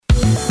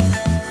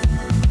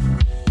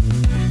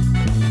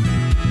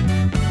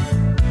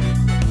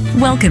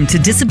Welcome to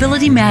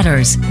Disability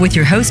Matters with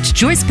your host,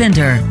 Joyce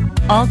Bender.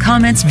 All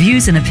comments,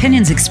 views, and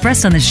opinions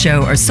expressed on the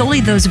show are solely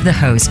those of the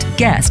host,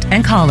 guest,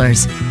 and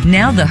callers.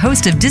 Now, the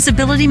host of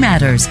Disability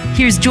Matters,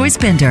 here's Joyce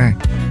Bender.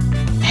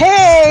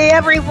 Hey,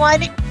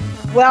 everyone.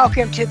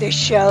 Welcome to the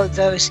show,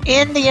 those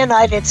in the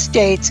United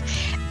States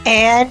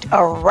and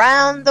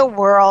around the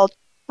world,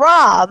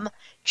 from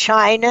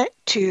China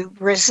to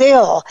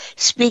Brazil.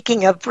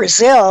 Speaking of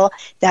Brazil,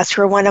 that's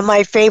where one of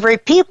my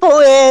favorite people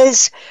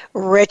is,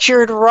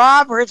 Richard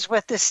Roberts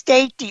with the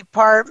State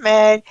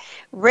Department.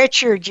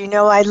 Richard, you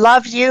know I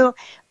love you.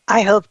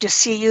 I hope to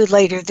see you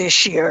later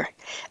this year.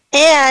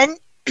 And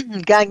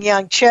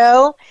Gangyang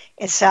Cho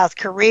in South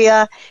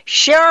Korea,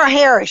 Cheryl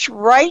Harris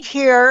right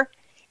here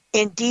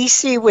in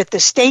D.C. with the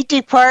State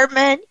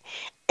Department,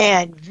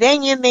 and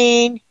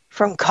Benjamin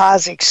from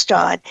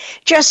Kazakhstan.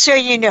 Just so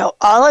you know,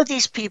 all of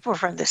these people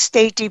from the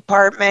State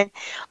Department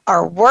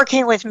are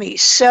working with me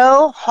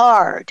so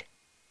hard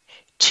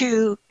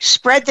to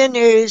spread the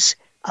news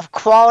of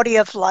quality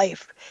of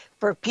life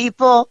for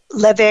people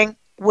living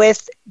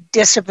with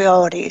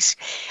disabilities.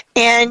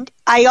 And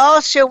I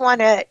also want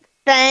to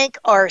thank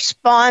our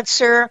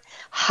sponsor,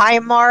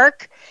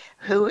 Highmark,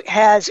 who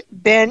has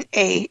been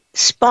a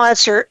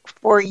sponsor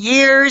for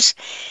years.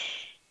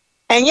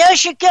 And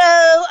Yoshiko,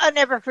 I'll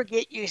never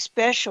forget you.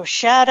 Special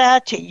shout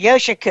out to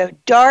Yoshiko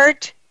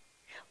Dart,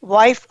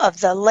 wife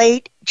of the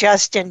late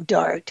Justin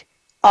Dart.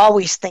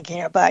 Always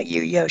thinking about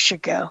you,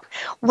 Yoshiko.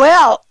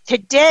 Well,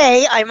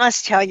 today, I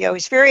must tell you, I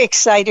was very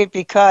excited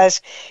because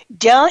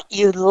don't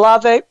you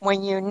love it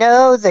when you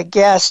know the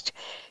guest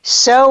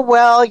so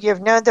well?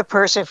 You've known the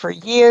person for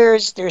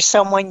years. There's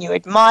someone you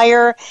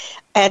admire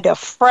and a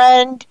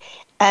friend.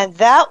 And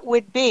that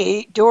would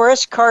be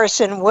Doris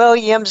Carson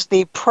Williams,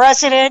 the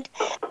president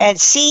and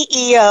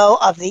CEO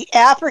of the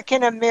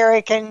African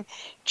American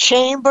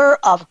Chamber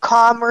of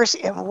Commerce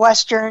in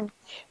Western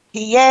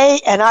PA.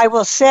 And I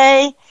will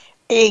say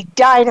a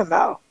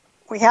dynamo.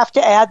 We have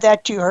to add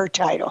that to her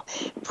title.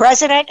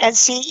 President and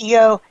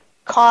CEO,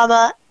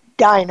 comma,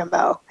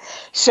 dynamo.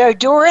 So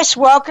Doris,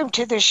 welcome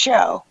to the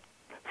show.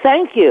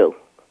 Thank you.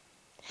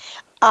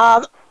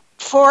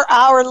 For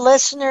our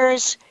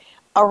listeners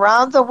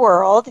around the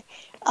world,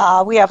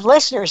 we have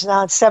listeners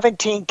now in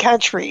 17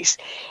 countries,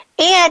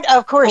 and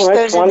of course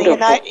those in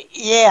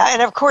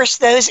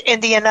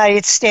the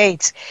United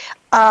States.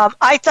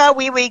 I thought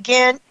we would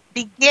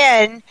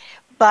begin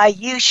by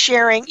you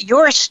sharing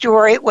your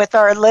story with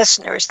our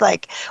listeners.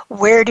 Like,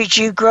 where did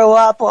you grow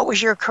up? What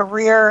was your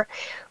career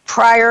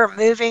prior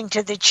moving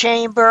to the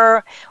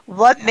chamber?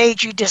 What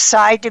made you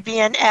decide to be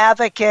an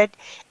advocate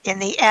in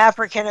the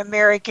African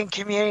American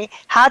community?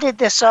 How did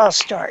this all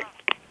start?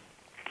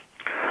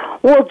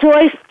 Well,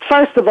 Joyce,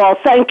 first of all,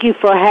 thank you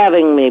for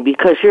having me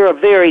because you're a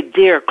very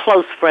dear,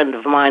 close friend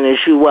of mine, as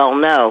you well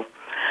know.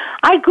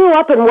 I grew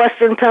up in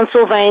Western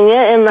Pennsylvania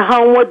in the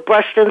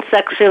Homewood-Brushton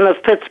section of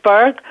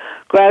Pittsburgh,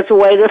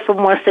 graduated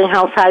from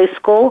Westinghouse High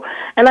School,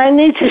 and I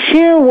need to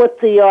share with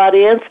the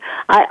audience,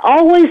 I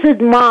always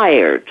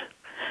admired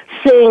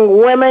seeing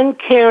women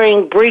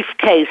carrying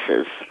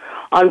briefcases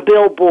on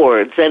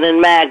billboards and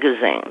in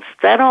magazines.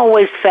 That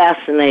always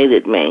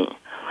fascinated me.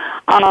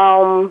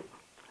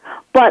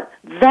 But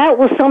that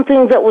was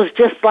something that was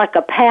just like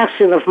a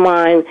passion of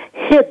mine,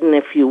 hidden,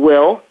 if you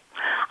will.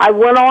 I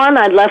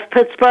left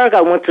Pittsburgh,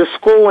 I went to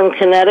school in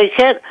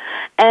Connecticut,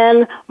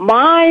 and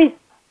my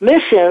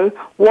mission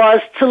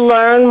was to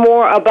learn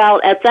more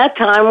about, at that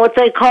time, what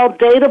they called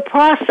data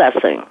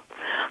processing.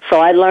 So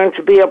I learned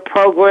to be a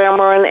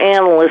programmer and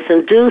analyst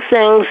and do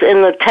things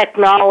in the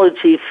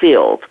technology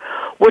field,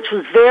 which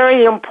was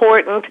very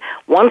important.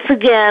 Once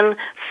again,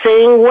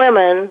 seeing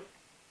women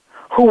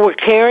who were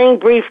carrying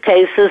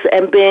briefcases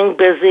and being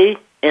busy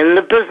in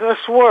the business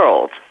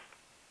world.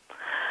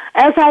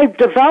 As I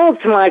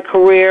developed my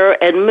career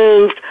and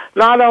moved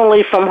not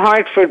only from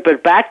Hartford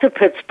but back to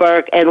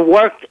Pittsburgh and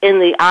worked in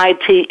the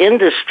IT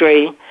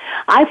industry,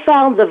 I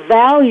found the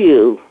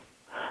value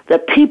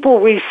that people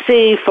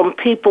receive from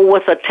people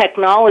with a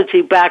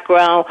technology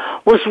background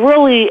was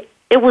really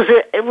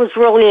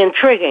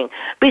intriguing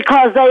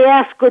because they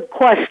asked good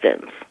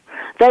questions.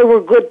 They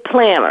were good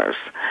planners,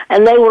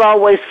 and they would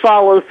always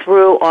follow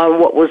through on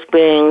what was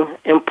being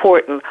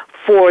important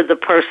for the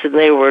person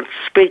they were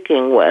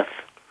speaking with.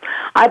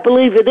 I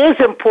believe it is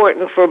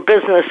important for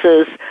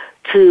businesses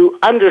to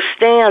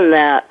understand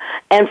that,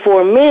 and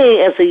for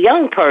me, as a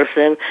young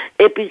person,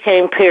 it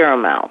became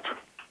paramount.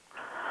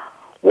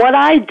 What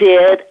I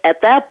did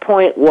at that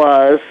point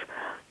was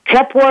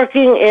kept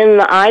working in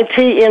the IT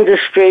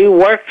industry,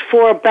 worked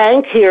for a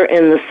bank here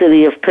in the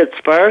city of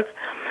Pittsburgh,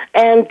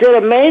 and did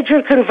a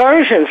major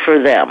conversion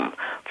for them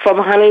from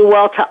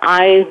Honeywell to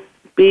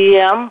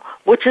IBM,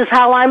 which is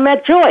how I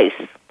met Joyce.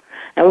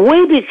 And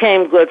we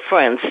became good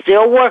friends,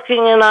 still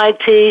working in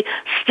IT,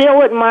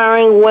 still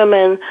admiring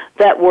women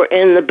that were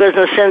in the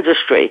business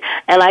industry.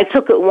 And I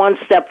took it one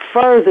step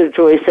further,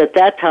 Joyce. At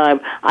that time,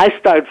 I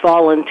started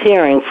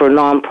volunteering for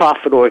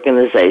nonprofit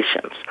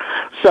organizations.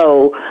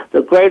 So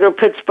the Greater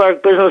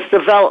Pittsburgh Business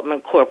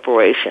Development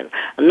Corporation,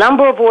 a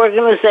number of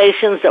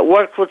organizations that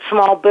worked with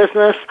small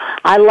business,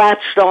 I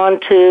latched on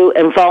to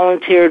and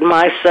volunteered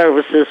my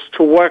services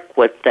to work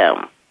with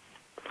them.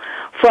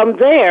 From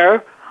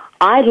there,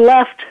 I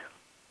left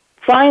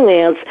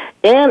finance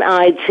and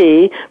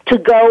IT to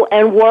go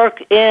and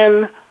work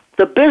in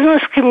the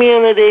business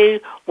community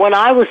when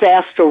I was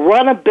asked to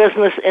run a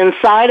business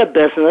inside a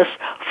business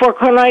for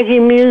Carnegie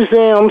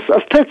Museums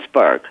of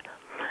Pittsburgh.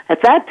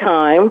 At that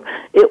time,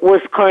 it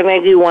was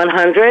Carnegie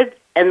 100,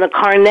 and the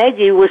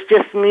Carnegie was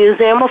just the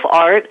Museum of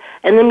Art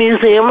and the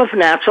Museum of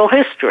Natural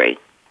History.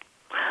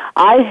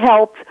 I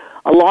helped,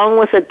 along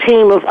with a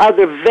team of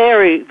other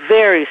very,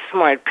 very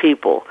smart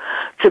people,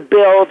 to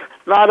build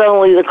not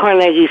only the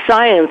Carnegie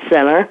Science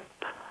Center,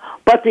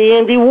 but the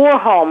Andy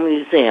Warhol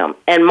Museum.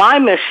 And my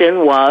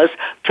mission was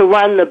to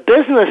run the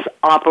business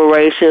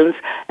operations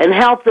and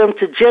help them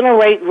to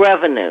generate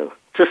revenue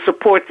to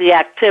support the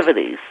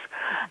activities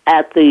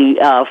at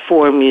the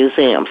four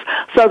museums.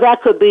 So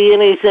that could be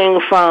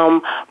anything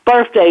from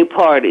birthday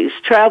parties,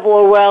 travel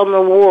around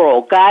the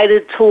world,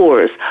 guided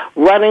tours,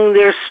 running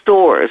their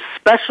stores,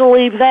 special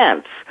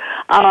events,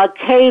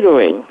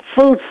 catering,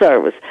 food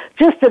service,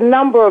 just a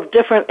number of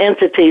different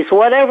entities,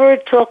 whatever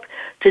it took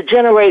to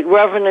generate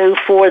revenue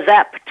for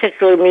that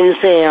particular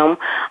museum.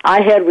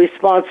 I had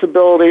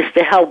responsibilities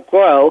to help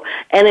grow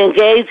and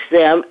engage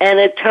them, and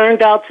it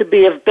turned out to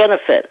be of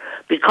benefit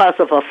because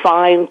of a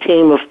fine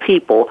team of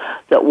people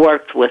that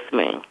worked with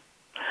me.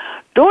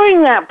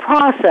 During that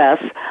process,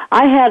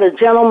 I had a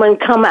gentleman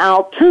come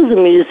out to the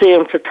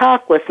museum to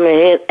talk with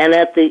me, and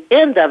at the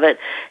end of it,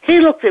 he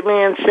looked at me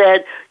and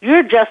said,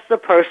 "You're just the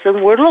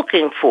person we're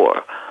looking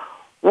for.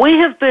 We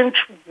have been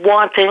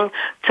wanting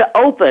to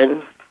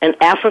open an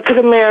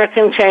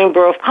African-American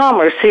Chamber of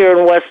Commerce here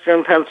in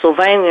Western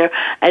Pennsylvania,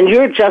 and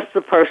you're just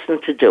the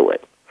person to do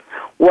it."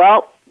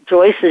 Well,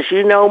 Joyce, as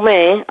you know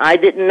me, I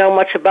didn't know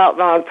much about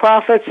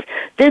nonprofits,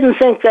 didn't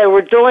think they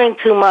were doing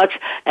too much,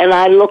 and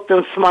I looked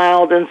and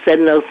smiled and said,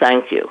 "No,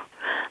 thank you."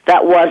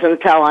 That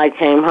wasn't until I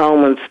came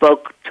home and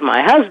spoke to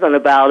my husband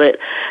about it,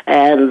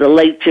 and the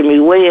late Jimmy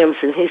Williams,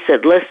 and he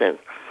said, "Listen,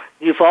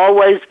 you've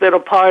always been a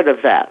part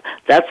of that.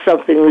 That's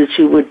something that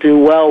you would do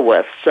well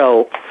with."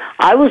 So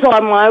I was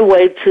on my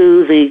way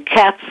to the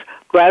Katz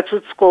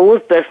Graduate School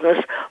of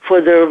Business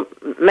for their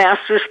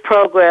master's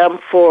program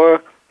for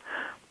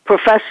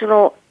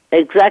professional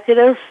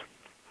executives.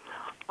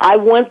 I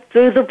went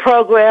through the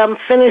program,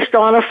 finished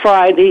on a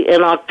Friday,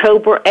 and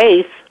October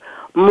 8th,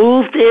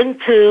 moved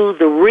into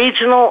the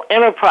Regional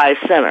Enterprise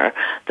Center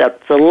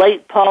that the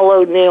late Paul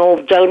O'Neill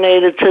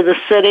donated to the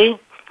city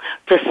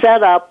to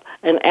set up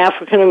an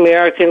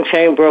African-American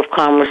Chamber of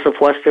Commerce of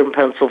Western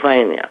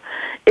Pennsylvania.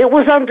 It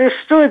was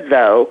understood,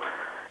 though,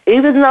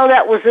 even though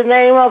that was the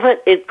name of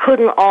it, it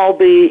couldn't all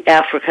be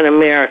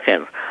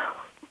African-American.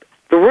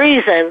 The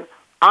reason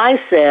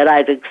I said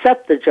I'd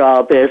accept the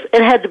job is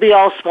it had to be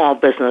all small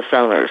business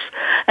owners.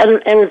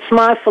 And it's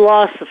my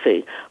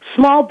philosophy.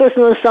 Small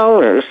business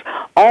owners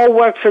all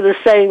work for the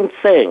same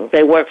thing.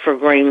 They work for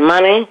green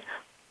money.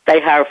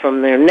 They hire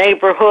from their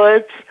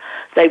neighborhoods.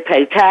 They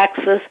pay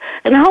taxes.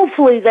 And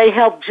hopefully they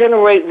help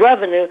generate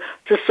revenue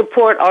to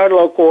support our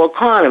local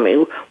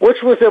economy,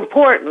 which was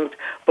important,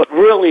 but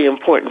really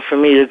important for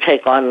me to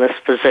take on this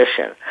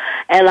position.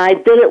 And I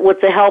did it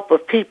with the help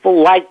of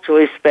people like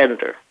Joyce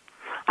Bender.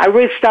 I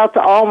reached out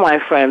to all my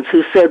friends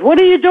who said, "What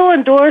are you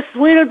doing, Doris?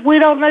 We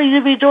don't know you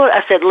to be doing."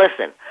 I said,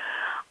 "Listen,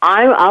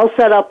 I'll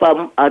set up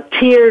a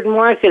tiered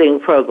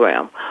marketing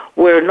program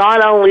where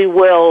not only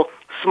will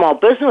small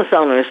business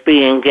owners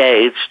be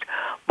engaged,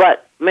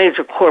 but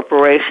major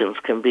corporations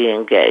can be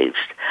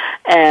engaged."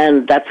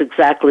 And that's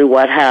exactly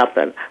what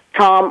happened.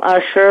 Tom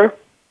Usher,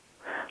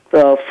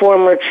 the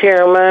former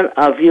chairman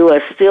of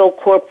U.S. Steel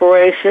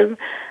Corporation,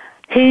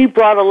 he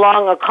brought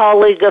along a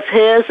colleague of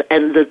his,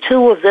 and the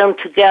two of them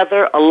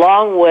together,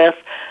 along with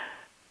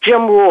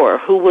Jim Rohr,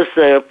 who was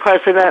the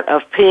president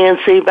of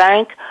PNC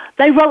Bank,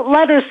 they wrote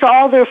letters to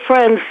all their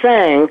friends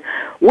saying,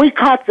 "We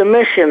caught the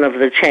mission of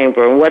the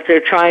Chamber and what they're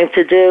trying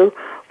to do.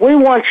 We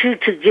want you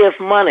to give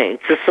money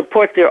to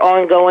support their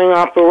ongoing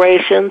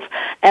operations.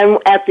 And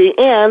at the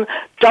end,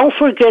 don't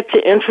forget to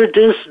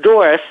introduce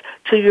Doris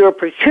to your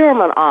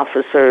procurement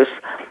officers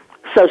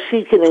so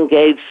she can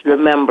engage the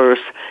members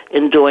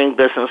in doing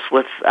business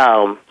with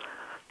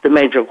the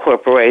major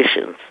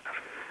corporations."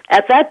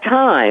 At that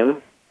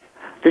time,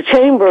 the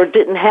Chamber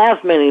didn't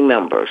have many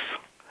members.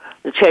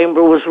 The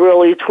Chamber was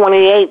really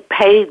 28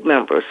 paid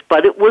members,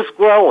 but it was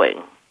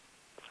growing.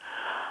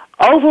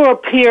 Over a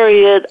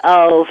period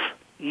of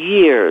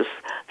years,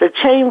 the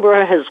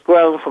Chamber has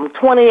grown from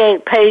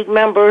 28 paid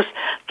members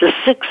to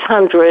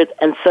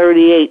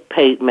 638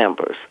 paid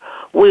members.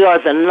 We are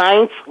the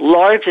 9th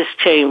largest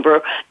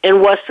chamber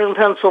in western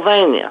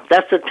Pennsylvania.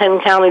 That's a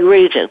 10-county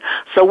region.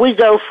 So we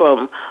go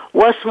from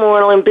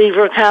Westmoreland,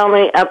 Beaver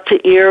County, up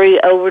to Erie,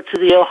 over to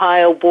the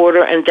Ohio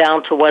border, and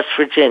down to West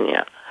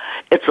Virginia.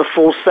 It's a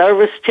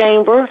full-service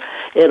chamber.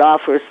 It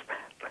offers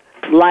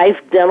life,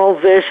 dental,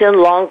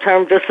 vision,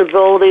 long-term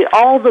disability,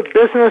 all the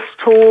business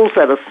tools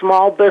that a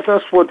small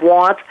business would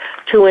want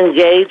to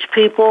engage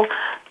people.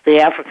 The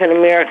African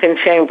American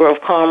Chamber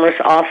of Commerce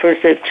offers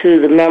it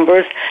to the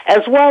members,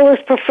 as well as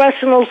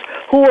professionals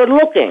who are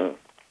looking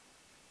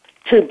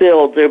to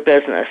build their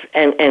business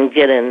and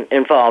get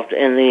involved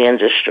in the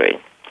industry.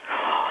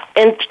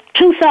 In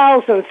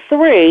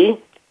 2003,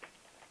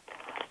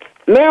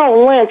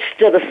 Merrill Lynch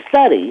did a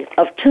study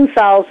of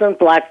 2,000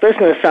 black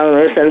business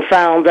owners and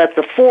found that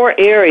the 4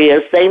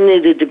 areas they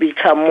needed to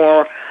become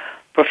more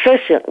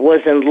proficient was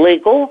in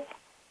legal,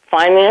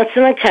 finance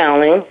and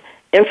accounting,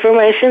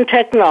 information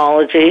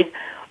technology,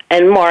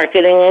 and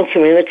marketing and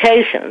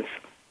communications.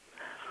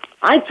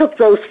 I took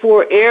those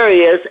 4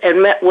 areas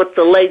and met with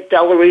the late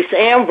Doris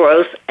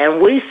Ambrose,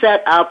 and we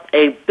set up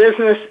a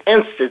business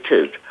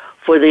institute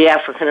for the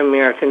African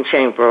American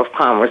Chamber of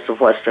Commerce of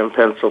Western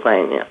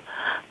Pennsylvania.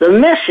 The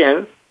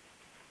mission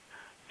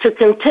to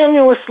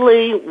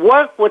continuously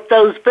work with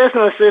those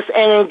businesses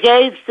and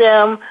engage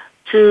them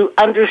to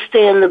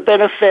understand the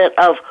benefit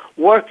of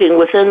working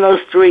within those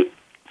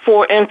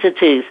 4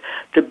 entities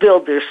to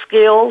build their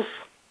skills,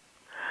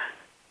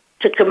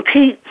 to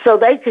compete so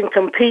they can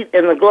compete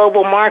in the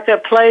global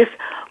marketplace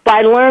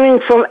by learning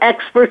from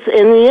experts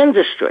in the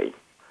industry.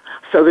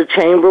 So the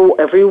chamber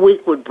every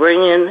week would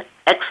bring in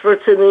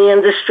experts in the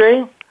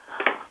industry,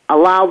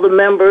 allow the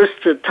members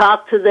to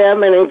talk to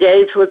them and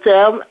engage with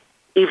them,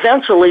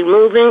 eventually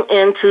moving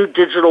into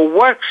digital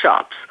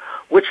workshops,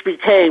 which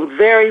became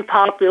very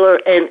popular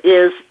and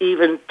is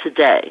even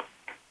today.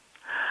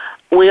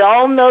 We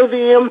all know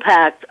the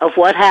impact of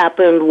what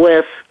happened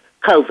with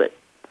COVID.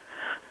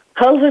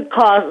 COVID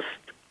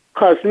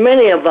caused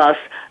many of us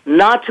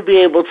not to be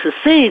able to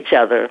see each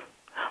other,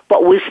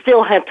 but we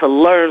still had to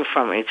learn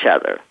from each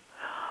other.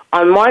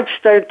 On March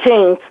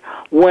 13th,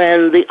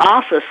 when the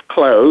office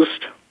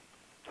closed,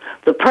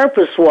 the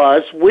purpose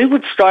was we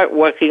would start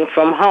working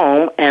from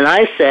home, and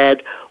I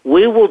said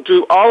we will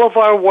do all of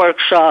our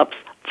workshops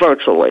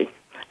virtually,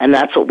 and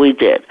that's what we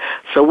did.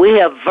 So we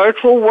have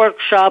virtual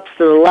workshops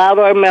that allowed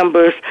our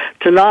members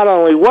to not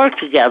only work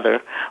together,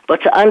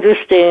 but to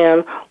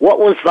understand what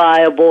was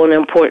viable and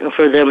important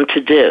for them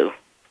to do.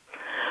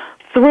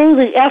 Through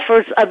the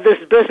efforts of this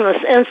Business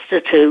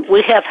Institute,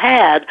 we have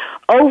had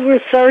over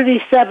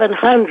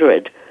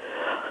 3,700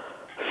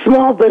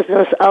 small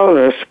business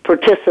owners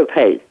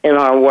participate in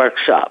our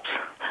workshops.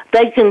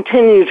 They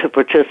continue to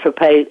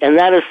participate, and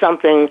that is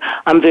something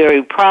I'm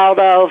very proud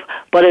of,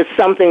 but it's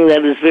something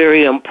that is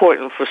very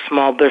important for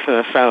small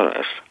business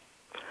owners.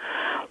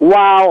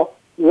 While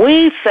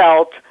we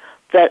felt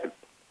that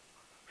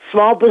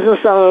small business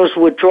owners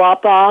would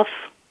drop off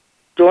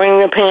during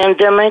the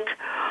pandemic,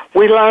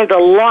 we learned a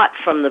lot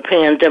from the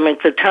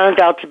pandemic that turned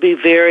out to be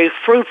very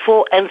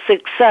fruitful and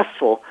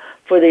successful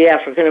for the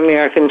African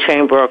American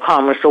Chamber of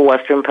Commerce of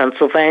Western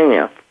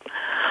Pennsylvania.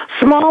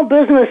 Small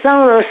business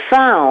owners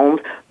found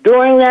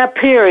during that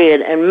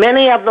period, and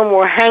many of them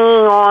were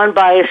hanging on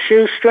by a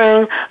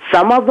shoestring,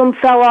 some of them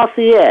fell off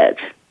the edge.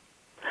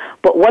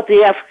 But what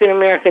the African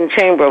American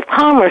Chamber of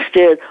Commerce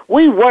did,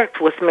 we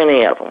worked with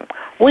many of them.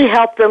 We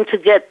helped them to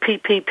get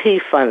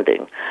PPP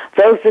funding.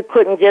 Those that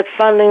couldn't get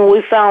funding,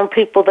 we found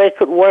people they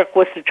could work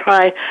with to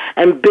try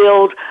and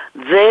build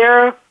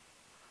their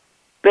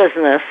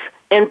business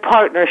in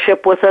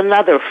partnership with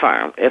another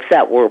firm, if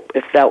that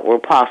were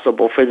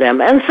possible for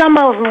them. And some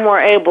of them were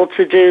able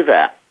to do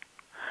that.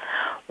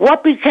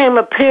 What became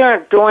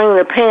apparent during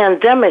the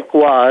pandemic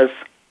was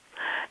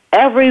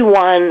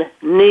everyone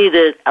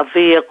needed a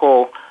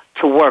vehicle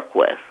to work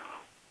with.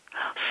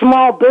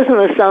 Small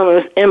business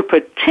owners in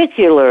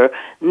particular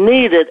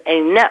needed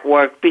a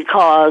network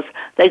because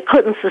they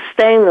couldn't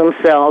sustain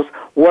themselves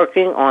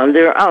working on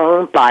their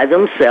own by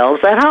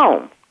themselves at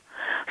home.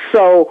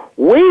 So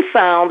we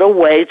found a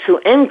way to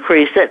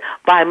increase it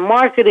by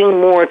marketing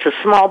more to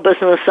small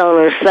business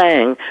owners,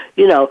 saying,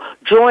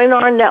 join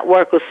our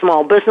network of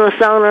small business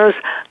owners,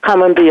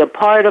 come and be a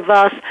part of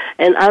us,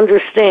 and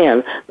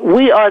understand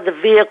we are the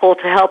vehicle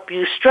to help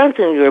you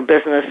strengthen your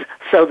business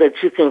so that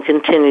you can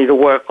continue to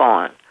work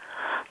on.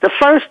 The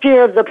first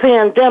year of the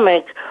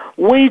pandemic,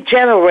 we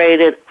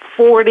generated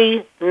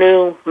 40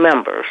 new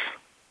members.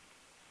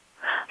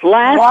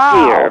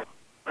 Last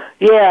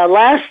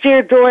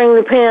year during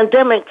the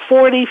pandemic,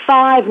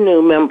 45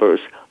 new members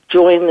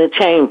joined the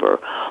chamber.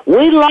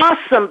 We lost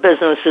some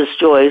businesses,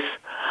 Joyce,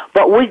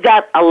 but we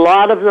got a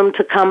lot of them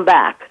to come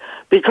back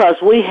because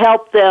we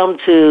helped them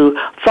to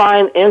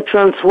find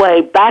entrance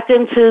way back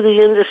into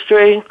the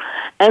industry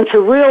and to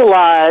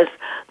realize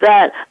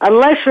that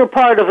unless you're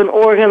part of an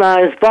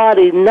organized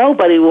body,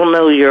 nobody will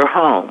know your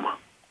home.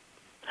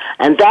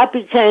 And that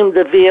became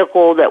the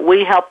vehicle that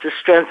we helped to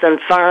strengthen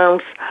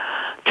firms.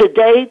 To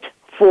date,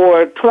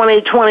 for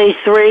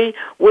 2023,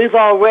 we've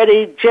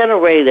already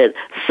generated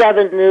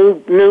 7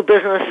 new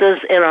businesses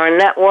in our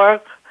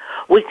network.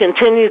 We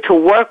continue to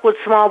work with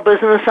small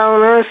business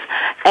owners,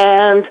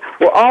 and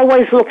we're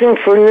always looking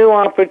for new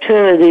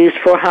opportunities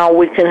for how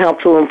we can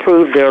help to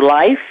improve their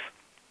life,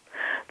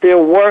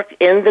 their work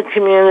in the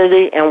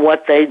community, and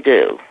what they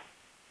do.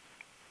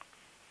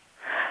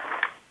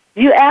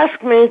 You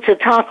asked me to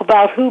talk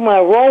about who my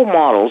role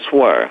models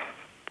were.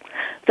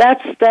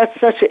 That's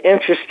such an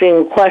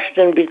interesting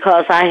question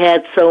because I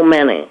had so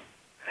many.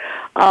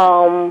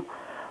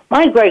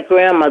 My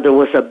great-grandmother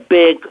was a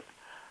big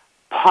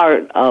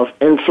part of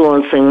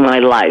influencing my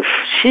life.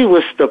 She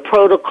was the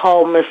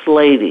protocol Miss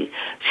Lady.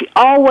 She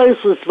always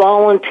was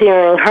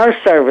volunteering her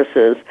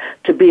services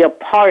to be a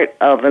part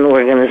of an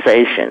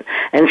organization.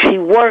 And she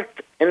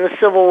worked in the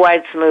civil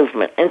rights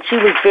movement, and she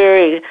was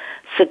very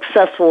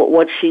successful at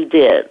what she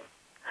did.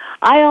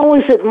 I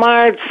always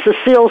admired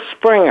Cecile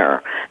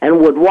Springer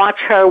and would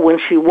watch her when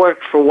she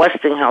worked for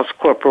Westinghouse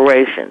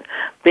Corporation,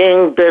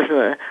 being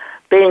busy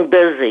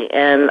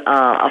and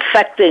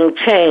affecting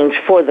change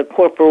for the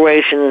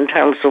corporation in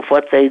terms of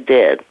what they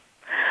did.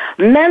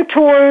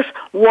 Mentors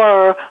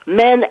were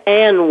men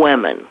and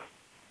women.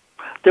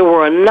 There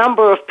were a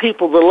number of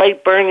people, the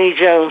late Bernie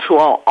Jones, who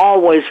I'll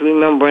always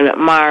remember and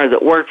admire,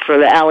 that worked for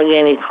the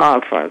Allegheny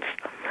Conference.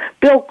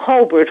 Bill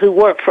Colbert, who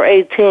worked for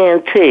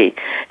AT&T.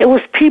 It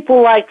was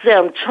people like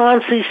them,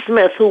 Chauncey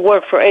Smith, who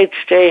worked for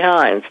H.J.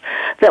 Heinz,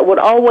 that would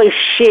always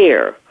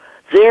share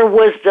their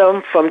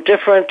wisdom from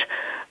different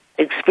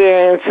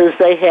experiences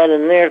they had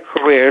in their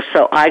careers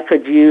so I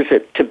could use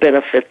it to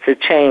benefit the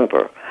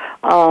chamber.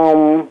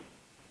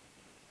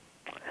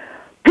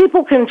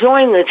 People can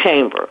join the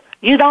chamber.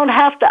 You don't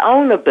have to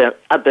own a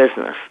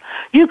business.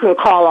 You can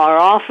call our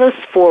office,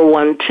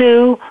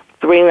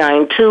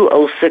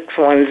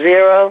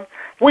 412-392-0610.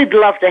 We'd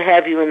love to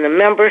have you in the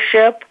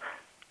membership.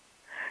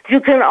 You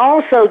can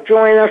also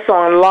join us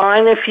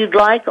online if you'd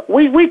like.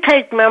 We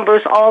take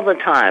members all the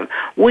time.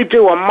 We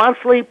do a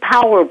monthly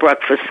power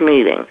breakfast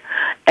meeting.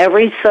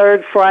 Every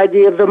third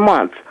Friday of the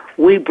month,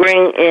 we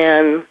bring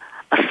in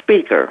a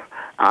speaker.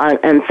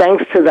 And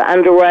thanks to the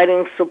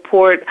underwriting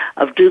support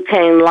of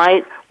Duquesne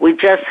Light, we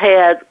just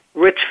had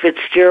Rich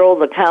Fitzgerald,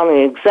 the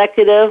county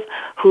executive,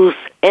 who's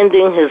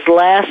ending his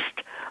last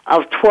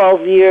of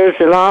 12 years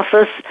in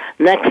office.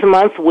 Next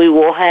month, we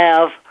will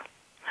have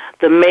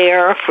the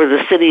mayor for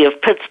the city of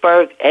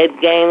Pittsburgh, Ed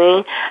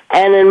Gainey,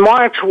 and in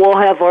March we'll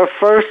have our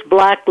first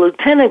black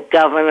lieutenant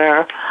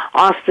governor,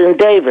 Austin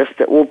Davis,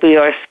 that will be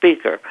our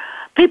speaker.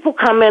 People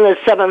come in at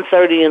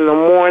 7:30 in the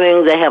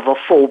morning, they have a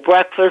full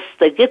breakfast,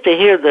 they get to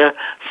hear the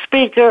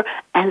speaker,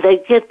 and they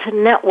get to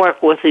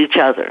network with each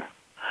other.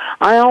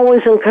 I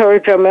always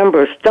encourage our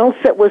members, don't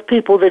sit with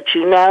people that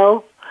you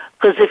know,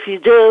 because if you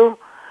do,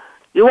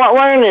 you won't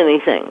learn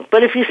anything.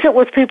 But if you sit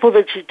with people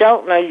that you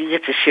don't know, you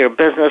get to share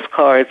business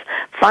cards,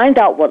 find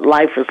out what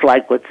life is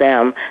like with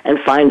them, and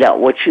find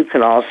out what you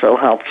can also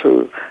help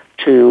to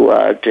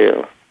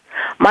do.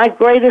 My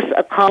greatest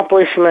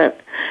accomplishment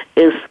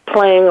is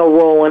playing a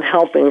role in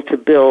helping to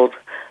build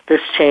this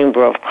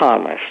Chamber of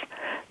Commerce.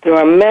 There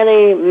are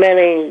many,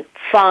 many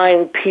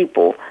fine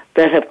people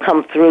that have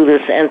come through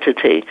this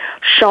entity,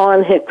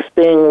 Sean Hicks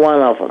being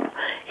one of them.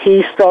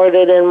 He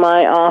started in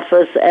my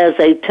office as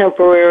a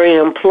temporary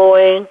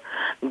employee,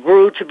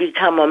 grew to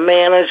become a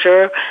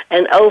manager,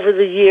 and over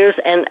the years,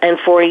 and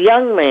for a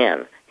young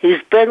man,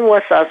 he's been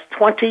with us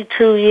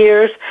 22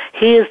 years.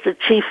 He is the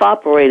chief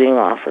operating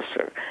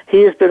officer.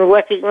 He has been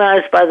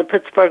recognized by the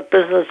Pittsburgh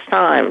Business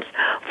Times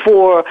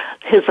for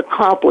his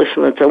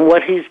accomplishments and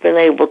what he's been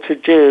able to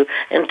do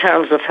in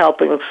terms of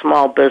helping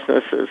small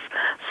businesses.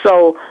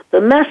 So the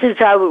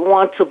message I would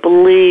want to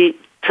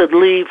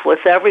leave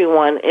with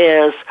everyone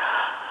is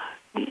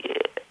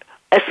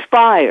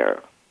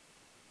aspire.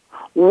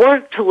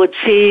 Work to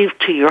achieve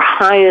to your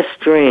highest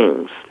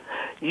dreams.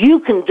 You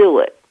can do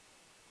it.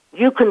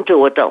 You can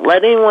do it. Don't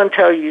let anyone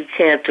tell you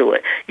can't do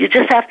it. You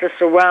just have to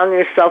surround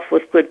yourself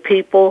with good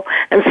people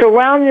and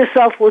surround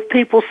yourself with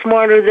people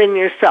smarter than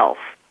yourself.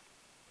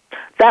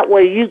 That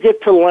way you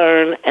get to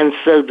learn, and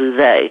so do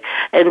they.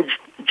 And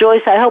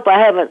Joyce, I hope I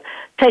haven't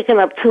taken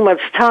up too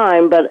much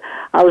time, but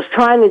I was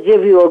trying to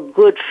give you a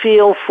good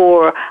feel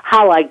for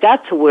how I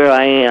got to where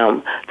I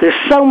am. There's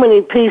so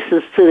many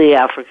pieces to the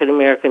African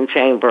American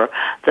Chamber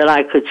that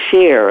I could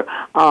share,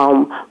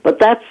 but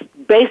that's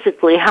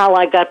basically how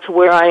I got to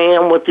where I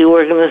am with the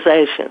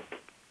organization.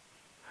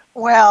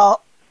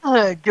 Well,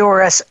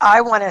 Doris,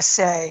 I want to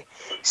say,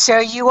 so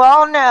you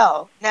all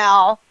know,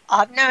 now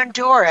I've known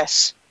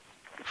Doris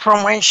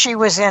from when she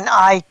was in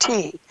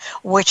IT,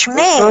 which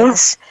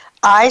means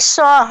I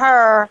saw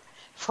her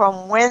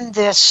from when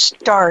this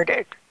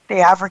started,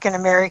 the African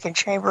American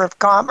Chamber of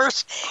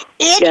Commerce.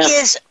 It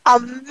is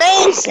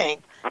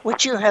amazing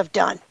what you have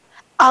done.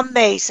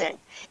 Amazing.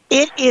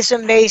 It is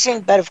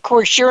amazing, but of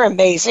course you're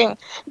amazing.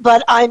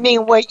 But I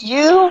mean, what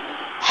you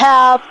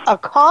have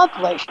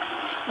accomplished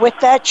with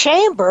that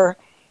chamber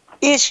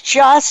is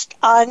just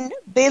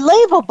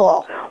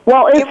unbelievable.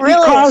 Well, it's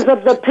really because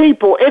of the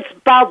people. It's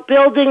about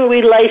building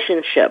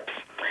relationships.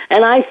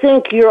 And I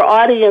think your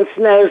audience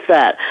knows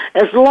that.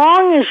 As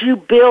long as you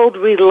build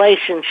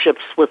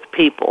relationships with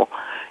people,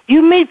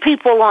 you meet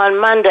people on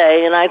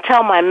Monday, and I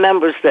tell my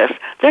members this,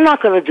 they're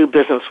not going to do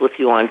business with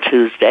you on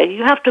Tuesday.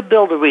 You have to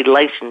build a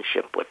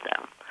relationship with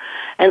them.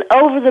 And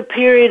over the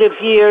period of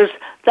years,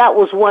 that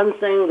was one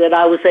thing that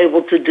I was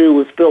able to do,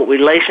 was build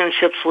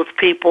relationships with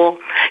people,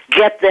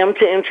 get them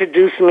to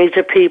introduce me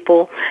to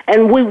people,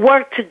 and we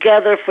worked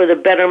together for the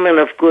betterment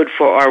of good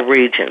for our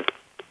region.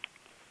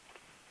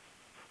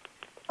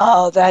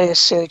 Oh, that is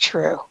so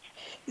true.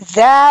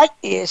 That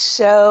is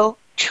so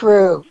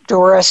true,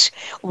 Doris,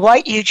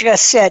 what you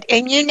just said.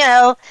 And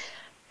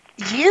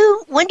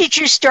when did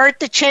you start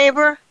the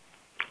chamber?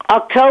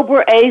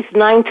 October 8th,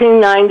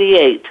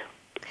 1998.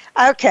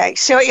 Okay,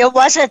 so it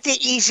wasn't the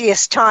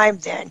easiest time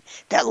then,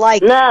 that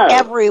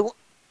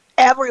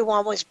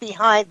everyone was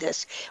behind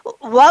this.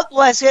 What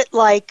was it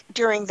like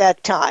during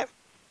that time?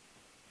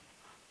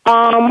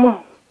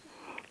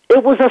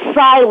 It was a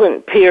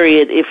silent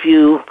period, if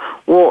you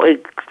will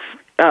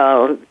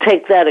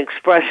take that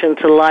expression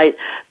to light.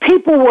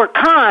 People were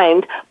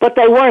kind, but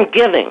they weren't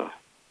giving.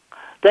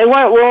 They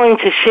weren't willing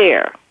to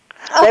share.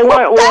 They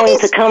weren't willing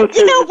to come to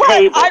the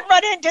table. I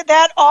run into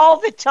that all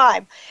the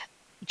time.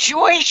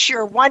 Joyce,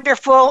 you're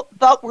wonderful,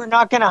 but we're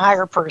not going to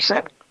hire a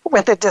person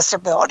with a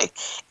disability.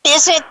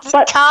 Isn't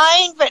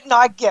kind, but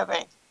not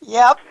giving.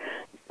 Yep.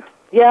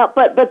 Yeah,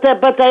 but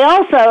they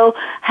also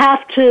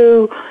have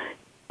to.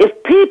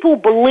 If people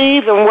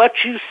believe in what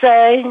you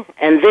say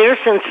and they're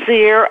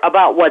sincere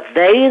about what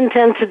they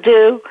intend to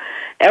do,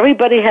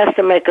 everybody has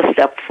to make a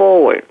step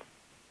forward.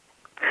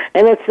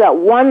 And it's that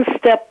one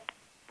step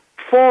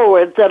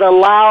forward that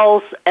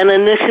allows an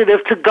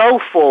initiative to go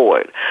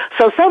forward.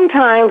 So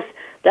sometimes,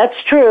 that's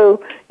true,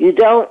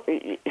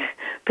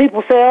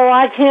 people say, oh,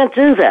 I can't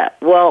do that.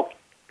 Well,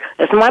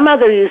 as my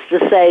mother used to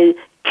say,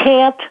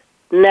 can't,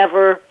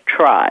 never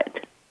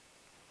tried.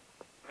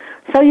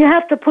 So you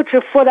have to put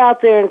your foot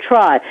out there and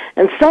try.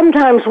 And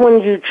sometimes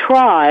when you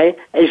try,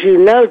 as you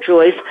know,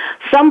 Joyce,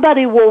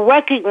 somebody will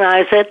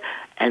recognize it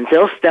and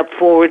they'll step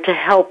forward to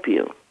help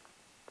you.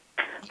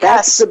 Yes.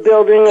 That's the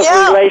building of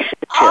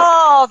relationships.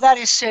 Oh, that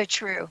is so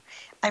true.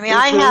 I mean,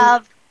 I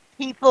have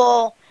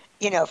people,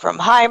 from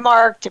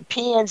Highmark to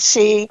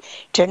PNC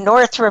to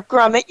Northrop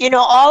Grumman,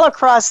 all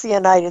across the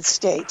United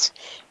States.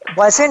 It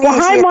wasn't easy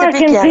at the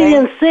beginning. Highmark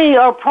and PNC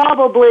are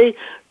probably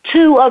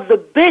two of the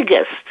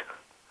biggest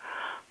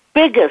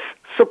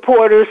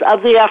supporters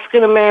of the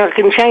African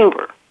American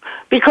Chamber,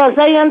 because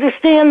they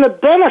understand the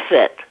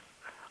benefit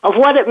of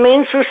what it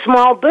means for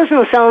small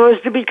business owners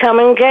to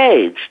become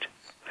engaged.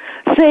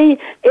 See,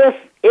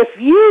 if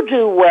you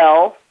do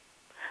well,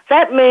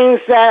 that means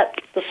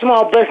that the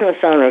small business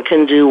owner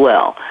can do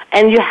well,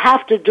 and you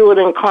have to do it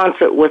in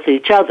concert with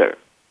each other.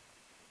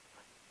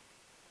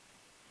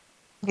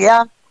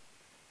 Yeah.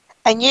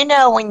 And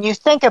when you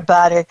think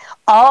about it,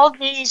 all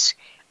these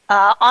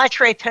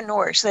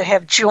entrepreneurs that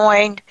have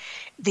joined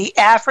the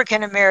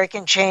African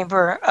American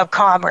Chamber of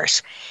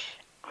Commerce,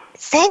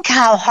 think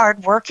how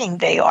hardworking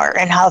they are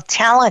and how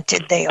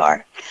talented they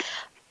are.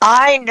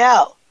 I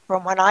know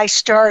from when I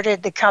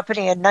started the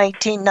company in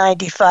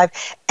 1995,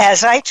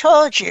 as I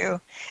told you,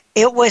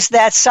 it was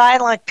that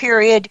silent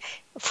period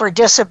for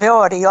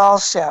disability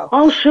also.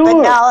 Oh, sure,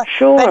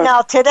 But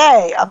now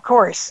today, of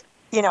course,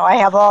 I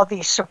have all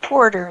these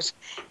supporters,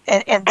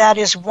 and that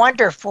is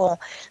wonderful.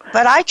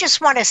 But I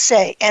just want to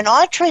say, an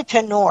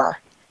entrepreneur,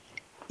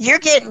 you're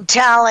getting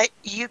talent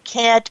you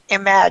can't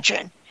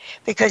imagine,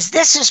 because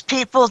this is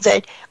people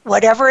that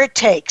whatever it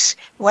takes,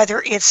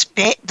 whether it's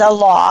the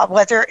law,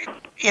 whether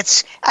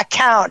it's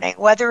accounting,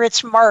 whether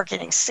it's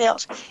marketing,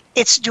 sales,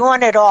 it's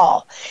doing it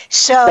all.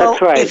 So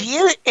that's right.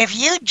 if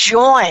you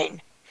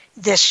join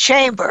this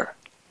chamber,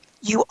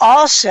 you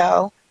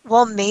also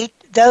will meet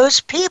those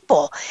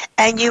people,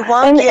 and you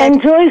won't get...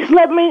 And Joyce,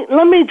 let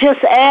me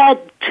just add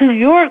to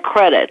your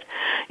credit.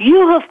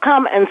 You have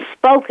come and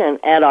spoken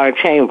at our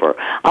chamber.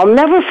 I'll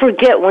never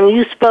forget when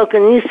you spoke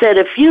and you said,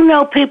 if you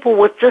know people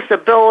with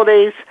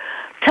disabilities,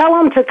 tell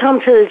them to come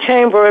to the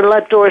chamber and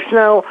let Doris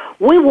know.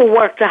 We will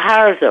work to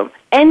hire them.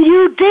 And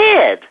you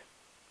did.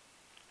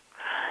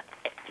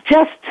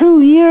 Just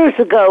 2 years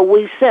ago,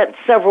 we sent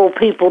several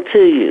people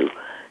to you.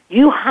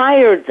 You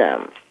hired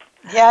them.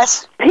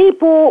 Yes.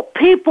 People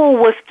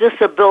with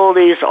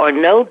disabilities are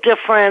no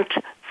different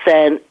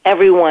than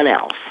everyone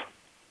else.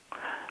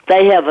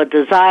 They have a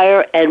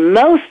desire, and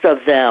most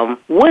of them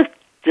with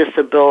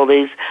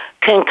disabilities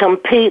can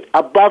compete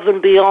above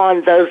and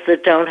beyond those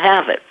that don't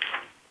have it,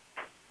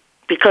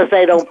 because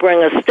they don't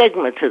bring a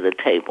stigma to the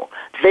table.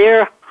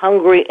 They're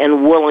hungry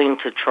and willing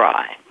to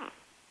try.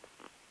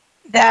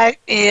 That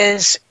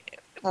is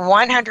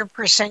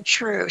 100%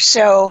 true.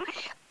 So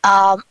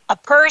a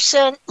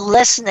person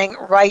listening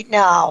right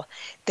now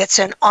that's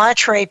an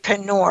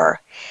entrepreneur,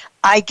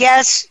 I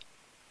guess,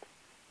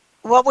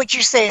 what would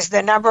you say is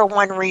the number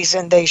one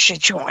reason they should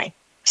join?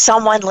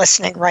 Someone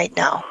listening right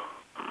now.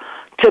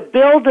 To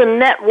build a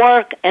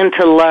network and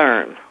to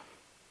learn.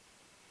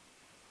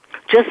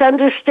 Just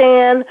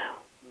understand,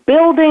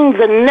 building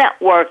the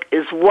network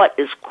is what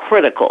is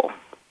critical.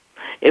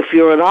 If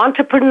you're an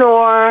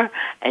entrepreneur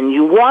and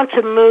you want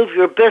to move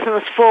your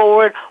business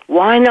forward,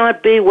 why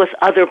not be with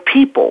other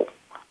people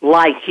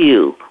like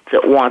you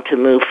that want to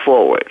move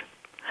forward?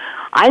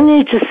 I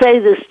need to say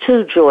this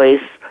too, Joyce.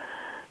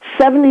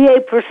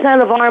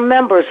 78% of our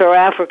members are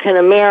African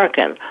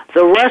American.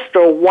 The rest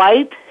are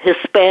white,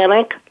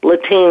 Hispanic,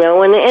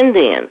 Latino, and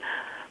Indian.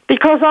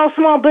 Because all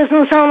small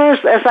business owners,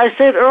 as I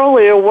said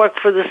earlier, work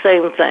for the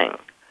same thing.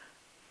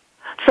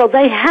 So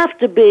they have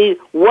to be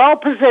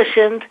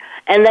well-positioned,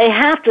 and they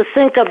have to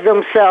think of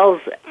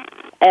themselves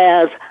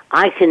as,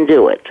 I can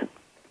do it.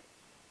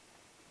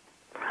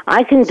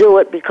 I can do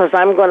it because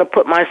I'm going to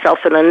put myself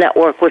in a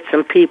network with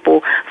some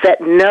people that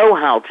know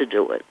how to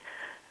do it.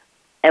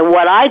 And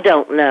what I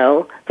don't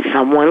know,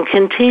 someone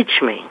can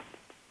teach me.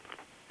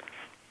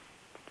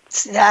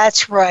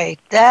 That's right.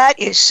 That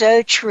is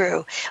so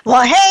true.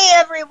 Well, hey,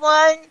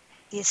 everyone.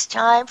 It's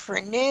time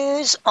for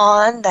news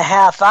on the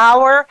half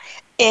hour,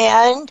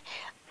 and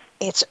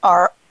it's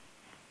our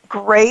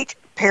great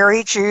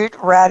Perry Jude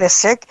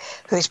Radisick,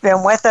 who's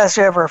been with us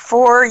over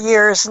 4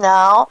 years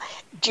now,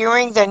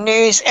 doing the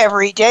news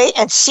every day,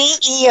 and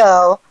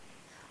CEO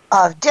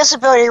of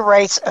Disability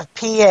Rights of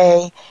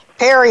PA.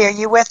 Perry, are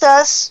you with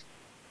us?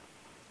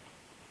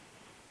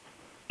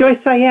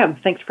 Joyce, I am.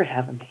 Thanks for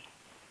having me.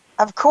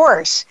 Of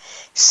course.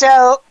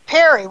 So,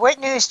 Perry, what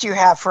news do you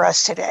have for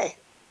us today?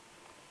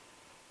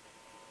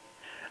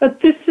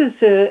 This is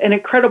an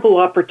incredible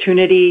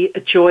opportunity,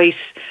 Joyce.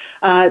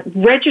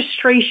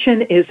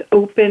 Registration is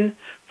open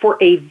for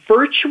a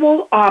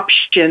virtual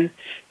option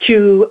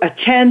to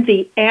attend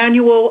the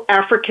annual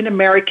African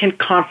American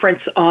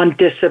Conference on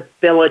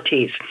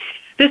Disabilities.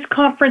 This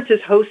conference is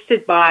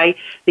hosted by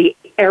the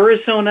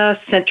Arizona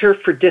Center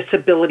for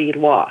Disability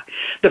Law.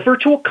 The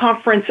virtual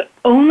conference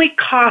only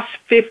costs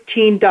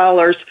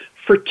 $15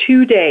 for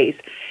 2 days,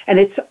 and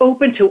it's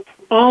open to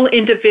all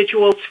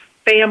individuals,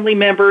 family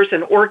members,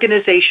 and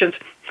organizations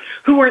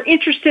who are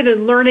interested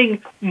in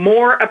learning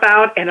more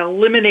about and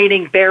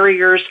eliminating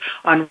barriers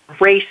on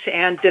race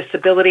and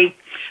disability.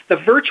 The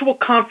virtual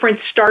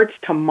conference starts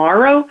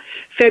tomorrow,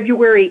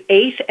 February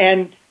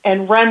 8th,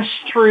 and runs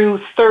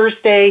through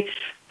Thursday,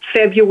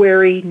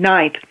 February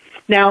 9th.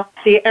 Now,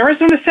 the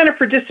Arizona Center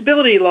for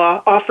Disability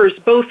Law offers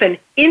both an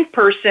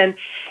in-person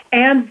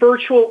and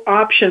virtual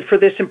option for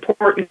this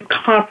important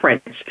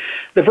conference.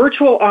 The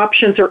virtual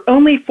options are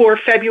only for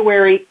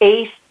February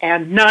 8th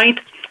and 9th.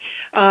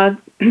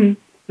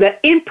 The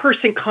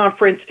in-person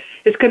conference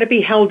is going to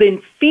be held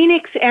in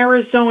Phoenix,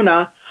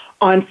 Arizona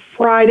on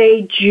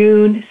Friday,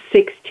 June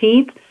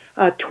 16th.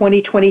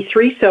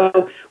 2023.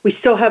 So we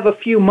still have a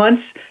few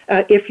months.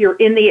 If you're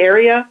in the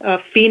area,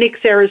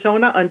 Phoenix,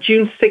 Arizona, on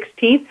June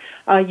 16th,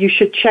 you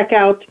should check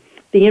out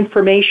the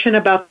information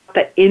about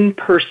the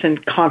in-person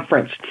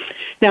conference.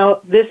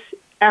 Now, this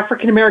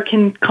African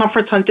American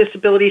Conference on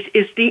Disabilities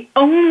is the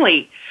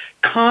only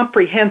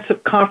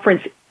comprehensive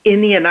conference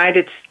in the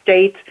United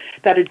States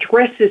that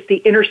addresses the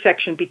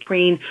intersection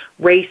between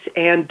race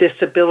and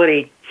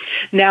disability.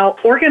 Now,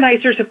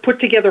 organizers have put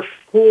together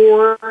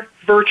 4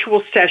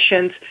 virtual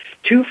sessions,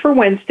 2 for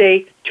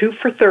Wednesday, 2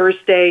 for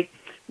Thursday.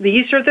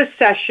 These are the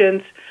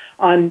sessions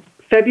on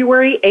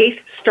February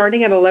 8th,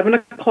 starting at 11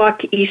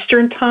 o'clock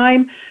Eastern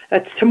Time.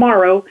 That's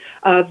tomorrow.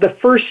 The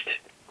first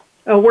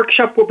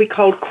workshop will be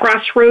called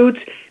Crossroads,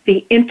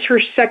 the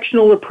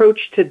Intersectional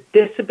Approach to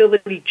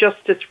Disability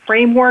Justice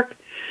Framework.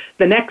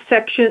 The next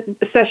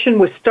session,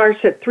 which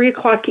starts at 3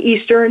 o'clock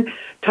Eastern,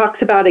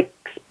 talks about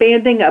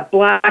expanding a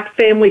Black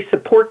family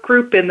support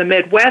group in the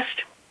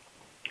Midwest.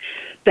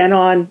 Then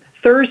on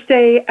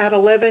Thursday at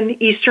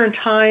 11 Eastern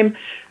Time,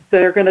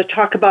 they're going to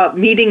talk about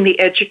meeting the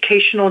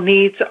educational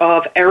needs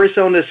of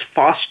Arizona's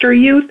foster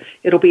youth.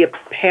 It'll be a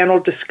panel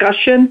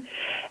discussion.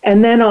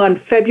 And then on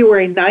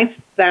February 9th,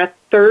 that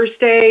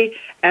Thursday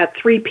at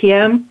 3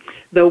 p.m.,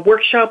 the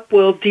workshop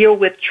will deal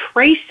with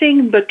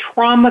tracing the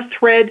trauma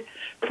thread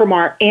from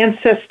our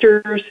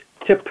ancestors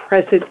to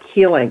present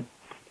healing.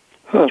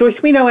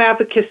 Joyce, we know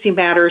advocacy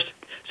matters,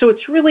 so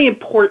it's really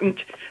important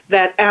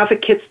that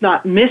advocates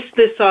not miss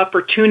this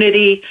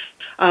opportunity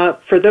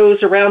for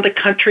those around the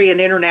country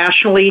and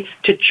internationally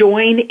to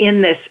join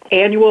in this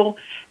annual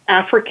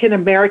African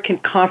American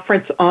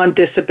Conference on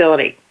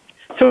Disability.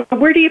 So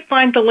where do you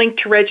find the link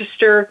to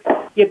register?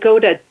 You go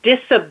to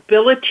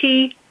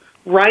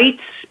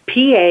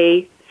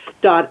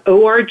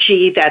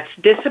disabilityrightspa.org. That's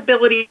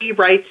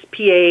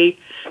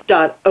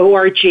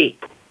disabilityrightspa.org.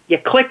 You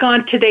click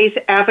on today's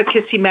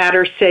Advocacy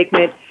Matters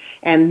segment,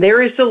 and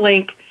there is a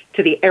link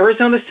to the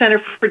Arizona Center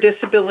for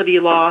Disability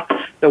Law,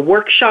 the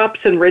workshops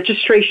and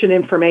registration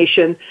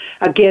information.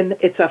 Again,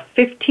 it's a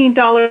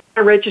 $15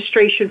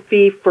 registration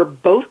fee for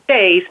both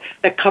days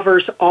that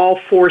covers all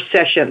 4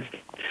 sessions.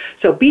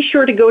 So be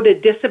sure to go to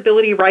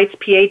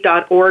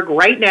disabilityrightspa.org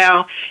right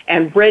now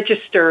and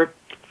register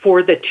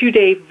for the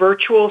 2-day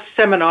virtual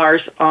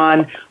seminars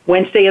on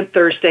Wednesday and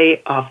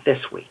Thursday of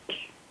this week.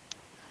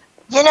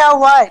 You know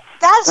what?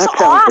 That's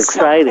awesome,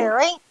 exciting.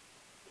 Perry.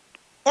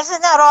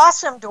 Isn't that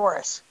awesome,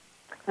 Doris?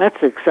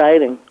 That's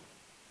exciting.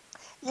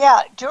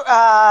 Yeah,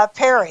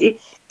 Perry,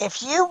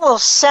 if you will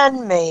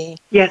send me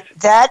Yes.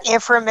 that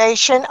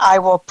information, I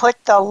will put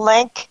the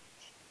link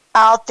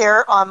out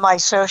there on my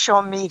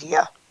social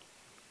media.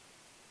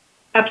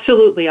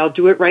 Absolutely. I'll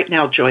do it right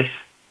now, Joyce.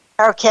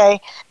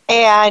 Okay.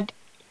 And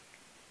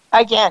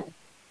again,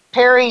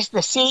 Perry's the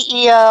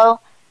CEO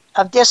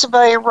of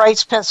Disability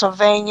Rights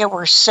Pennsylvania.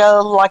 We're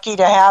so lucky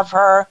to have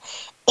her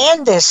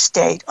in this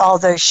state,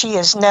 although she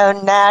is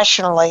known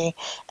nationally,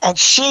 and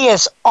she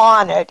is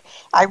on it.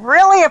 I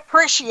really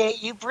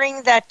appreciate you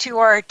bringing that to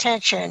our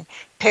attention,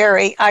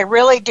 Perry. I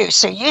really do.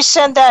 So you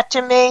send that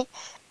to me,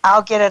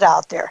 I'll get it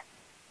out there.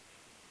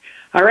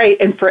 All right.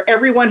 And for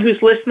everyone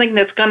who's listening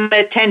that's going to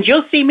attend,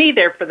 you'll see me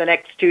there for the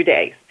next 2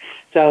 days.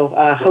 So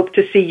hope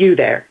to see you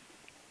there.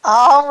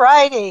 All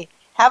righty.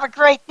 Have a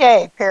great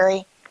day,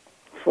 Perry.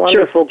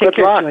 Wonderful. Sure. Take Good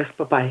care, luck. Joyce.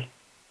 Bye-bye.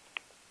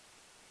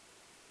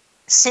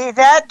 See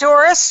that,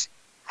 Doris?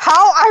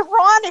 How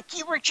ironic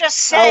you were just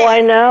saying. Oh,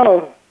 I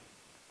know.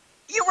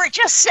 You were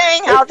just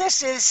saying how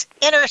this is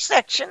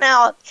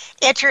intersectional.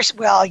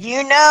 Well,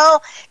 you know,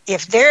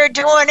 if they're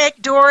doing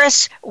it,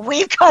 Doris,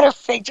 we've got to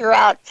figure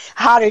out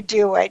how to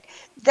do it.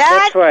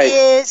 That's right.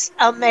 Is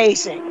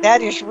amazing.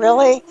 That is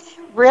really,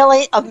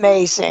 really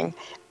amazing.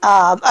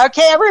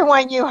 Okay,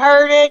 everyone, you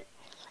heard it.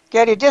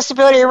 Go to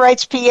Disability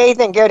Rights PA,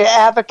 then go to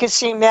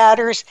Advocacy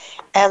Matters,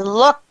 and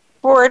look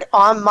for it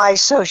on my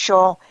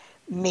social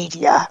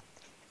media.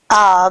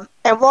 And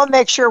we'll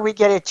make sure we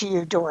get it to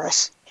you,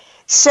 Doris.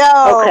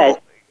 So, okay.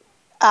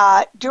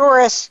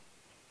 Doris,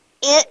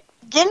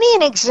 give me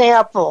an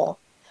example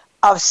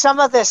of some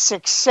of the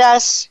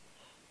success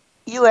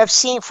you have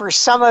seen for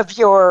some of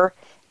your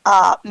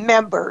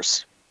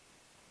members.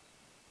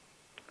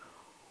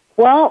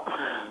 Well,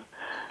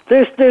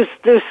 there's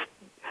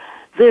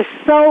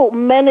so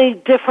many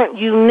different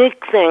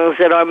unique things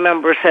that our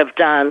members have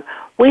done.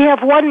 We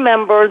have one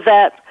member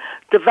that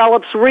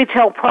develops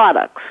retail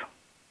products,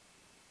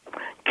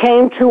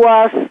 came to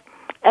us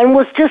and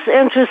was just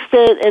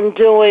interested in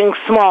doing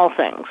small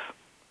things.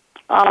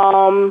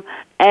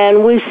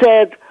 And we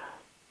said,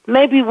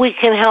 maybe we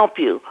can help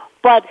you.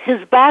 But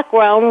his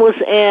background was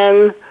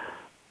in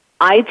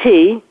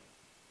IT,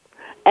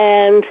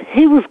 and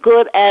he was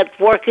good at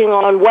working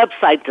on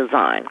website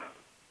design.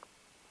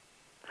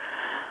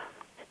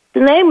 The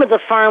name of the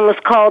firm is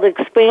called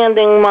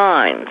Expanding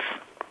Minds.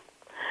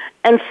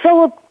 And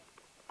Philip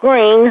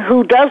Green,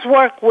 who does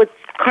work with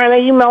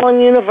Carnegie Mellon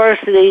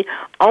University,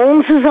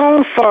 owns his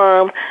own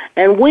firm,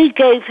 and we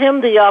gave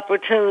him the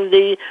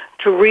opportunity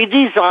to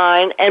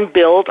redesign and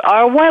build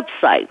our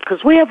website,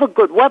 because we have a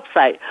good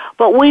website,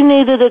 but we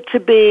needed it to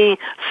be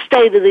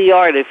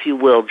state-of-the-art, if you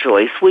will,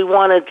 Joyce. We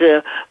wanted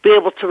to be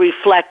able to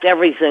reflect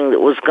everything that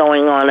was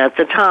going on at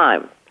the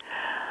time.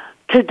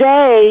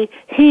 Today,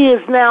 he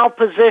is now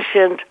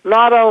positioned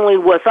not only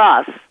with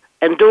us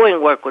and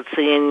doing work with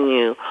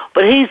CNU,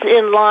 but he's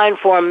in line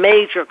for a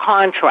major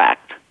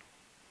contract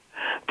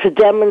to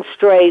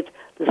demonstrate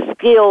the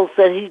skills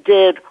that he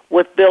did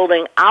with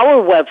building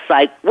our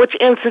website, which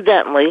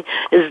incidentally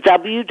is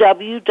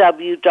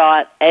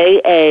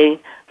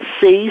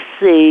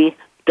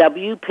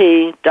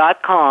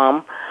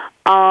www.AACCWP.com.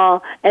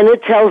 And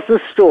it tells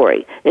the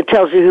story. It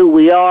tells you who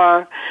we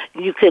are.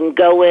 You can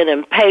go in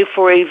and pay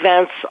for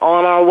events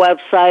on our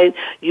website.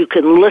 You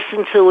can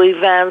listen to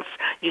events.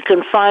 You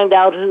can find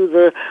out who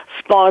the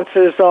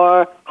sponsors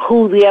are,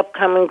 who the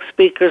upcoming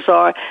speakers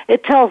are.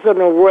 It tells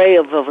an array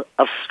of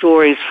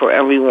stories for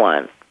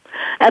everyone.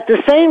 At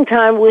the same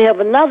time, we have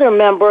another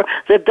member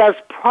that does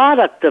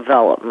product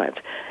development,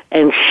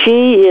 and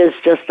she is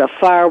just a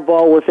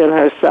fireball within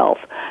herself.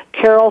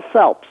 Carol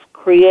Phelps,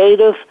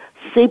 creative,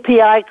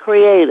 CPI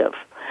Creative.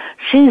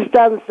 She's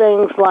done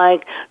things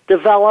like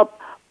develop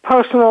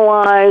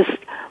personalized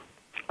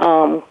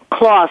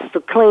cloths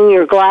to clean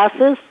your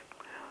glasses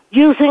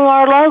using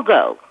our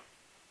logo.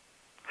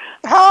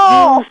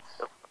 Oh,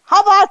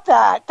 how about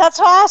that? That's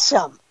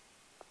awesome.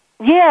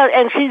 Yeah,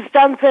 and she's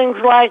done things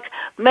like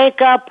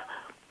make up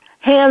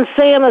hand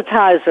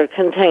sanitizer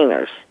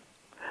containers,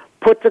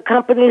 put the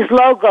company's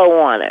logo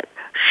on it,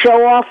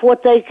 show off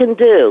what they can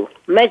do,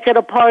 make it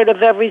a part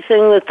of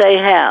everything that they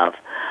have.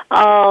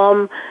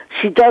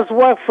 She does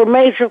work for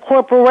major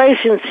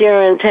corporations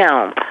here in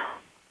town.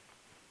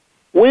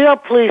 We are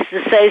pleased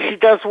to say she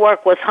does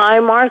work with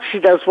Highmark. She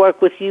does work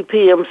with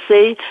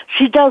UPMC.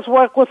 She does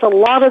work with a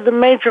lot of the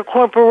major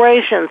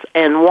corporations.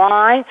 And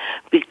why?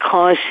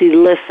 Because she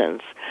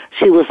listens.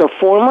 She was a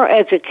former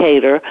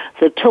educator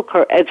that took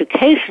her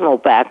educational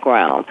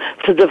background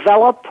to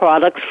develop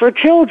products for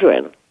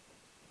children.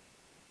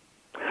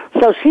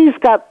 So she's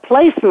got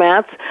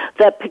placemats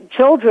that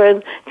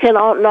children can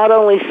not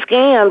only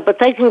scan, but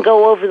they can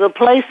go over the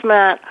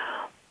placemat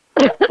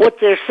with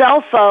their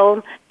cell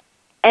phone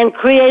and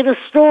create a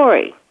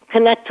story,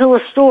 connect to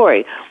a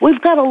story. We've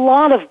got a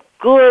lot of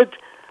good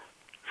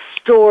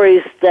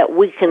stories that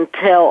we can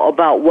tell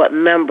about what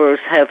members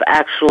have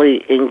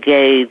actually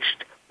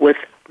engaged with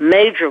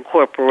major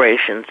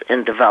corporations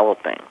in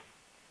developing.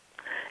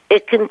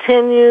 It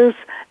continues,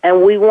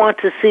 and we want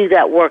to see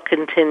that work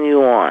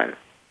continue on.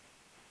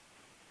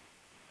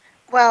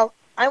 Well,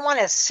 I want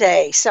to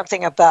say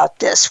something about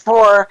this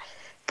for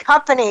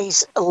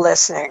companies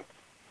listening,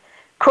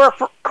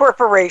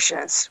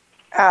 corporations,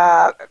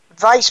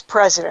 vice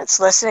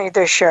presidents listening to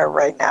this show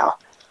right now.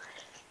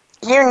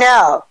 You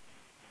know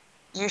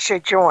you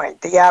should join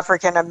the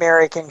African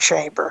American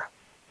Chamber.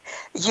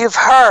 You've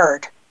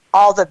heard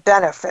all the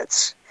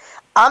benefits.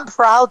 I'm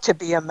proud to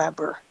be a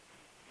member,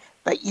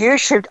 but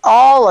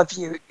all of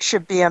you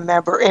should be a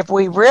member if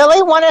we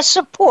really want to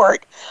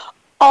support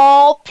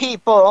all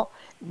people,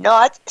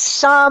 not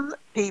some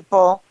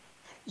people.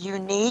 You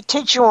need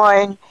to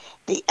join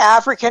the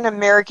African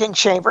American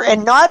Chamber,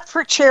 and not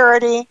for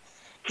charity,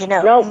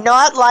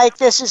 not like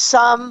this is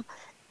some,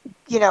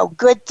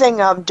 good thing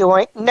I'm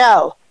doing.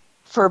 No,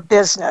 for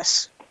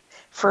business.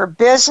 For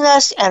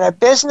business and a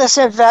business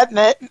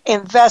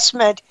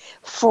investment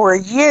for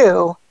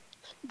you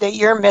that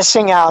you're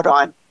missing out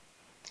on.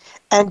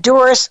 And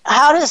Doris,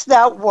 how does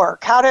that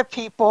work? How do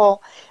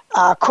people,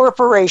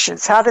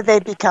 corporations, how do they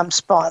become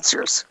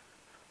sponsors?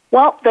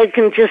 Well, they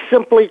can just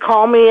simply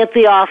call me at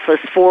the office,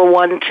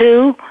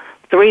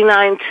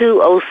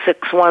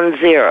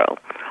 412-392-0610.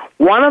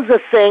 One of the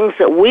things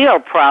that we are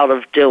proud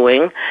of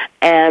doing,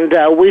 and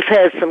we've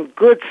had some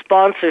good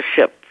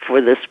sponsorship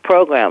for this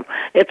program,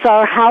 it's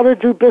our How to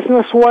Do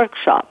Business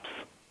workshops.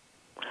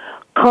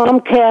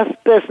 Comcast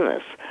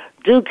Business,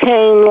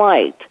 Duquesne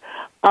Light,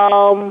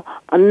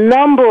 a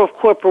number of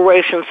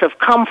corporations have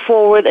come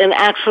forward and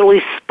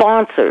actually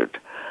sponsored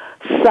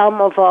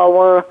some of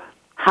our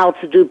How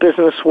to Do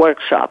Business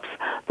workshops.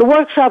 The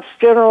workshops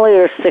generally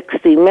are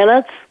 60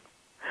 minutes.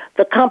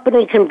 The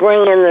company can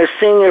bring in their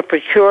senior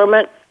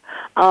procurement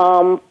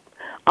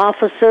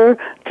officer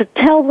to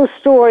tell the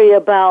story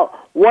about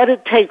what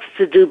it takes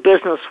to do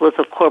business with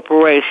a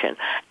corporation.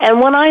 And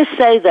when I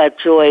say that,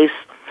 Joyce,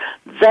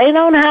 they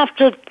don't have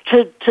to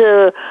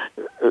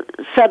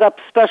set up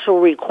special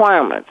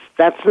requirements.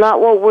 That's not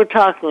what we're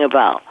talking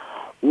about.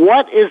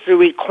 What is the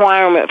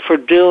requirement for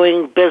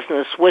doing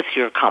business with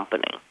your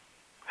company?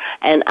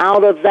 And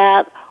out of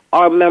that,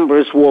 our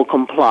members will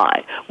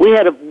comply. We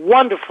had a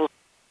wonderful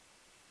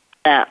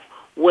that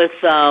with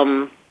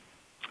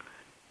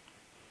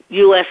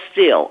U.S.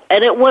 Steel,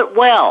 and it went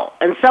well,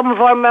 and some of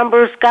our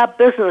members got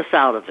business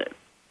out of it.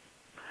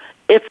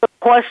 It's a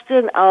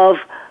question of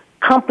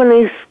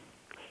companies,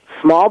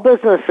 small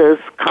businesses,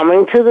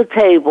 coming to the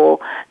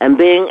table and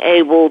being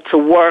able to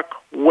work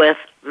with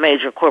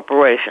major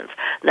corporations.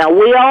 Now,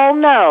 we all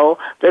know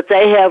that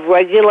they have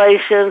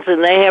regulations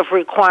and they have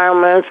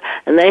requirements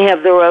and they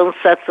have their own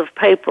sets of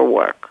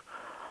paperwork.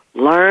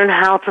 Learn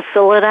how to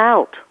fill it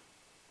out.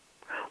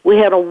 We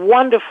had a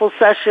wonderful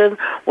session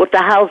with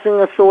the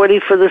Housing Authority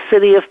for the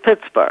City of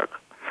Pittsburgh.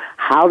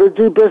 How to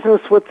do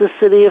business with the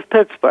City of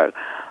Pittsburgh.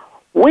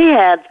 We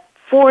had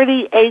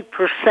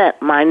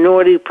 48%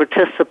 minority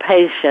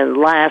participation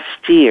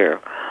last year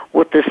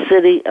with the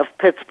City of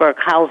Pittsburgh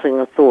Housing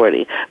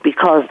Authority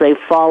because they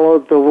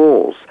followed the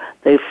rules.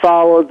 They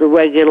followed the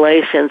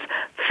regulations,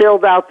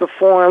 filled out the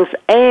forms,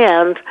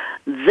 and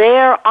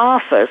their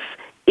office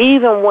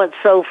even went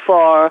so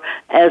far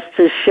as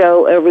to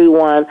show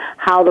everyone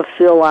how to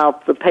fill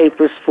out the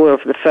papers for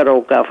the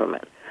federal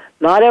government.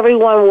 Not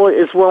everyone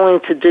is willing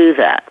to do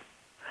that.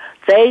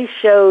 They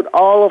showed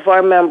all of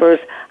our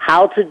members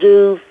how to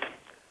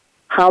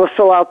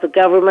fill out the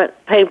government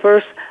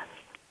papers.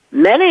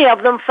 Many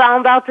of them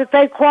found out that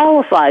they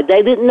qualified.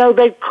 They didn't know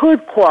they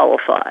could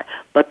qualify,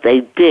 but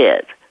they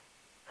did.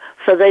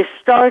 So they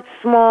start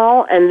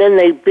small, and then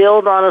they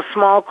build on a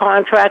small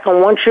contract,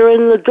 and once you're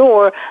in the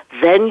door,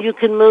 then you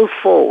can move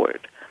forward.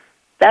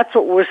 That's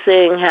what we're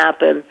seeing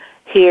happen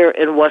here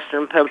in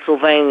Western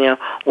Pennsylvania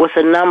with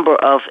a number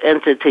of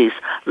entities,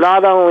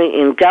 not only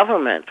in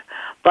government,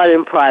 but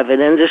in private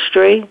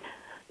industry,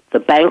 the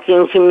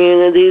banking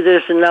community.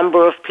 There's a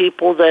number of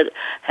people that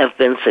have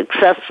been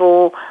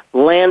successful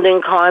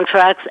landing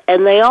contracts,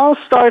 and they all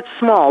start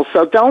small.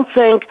 So don't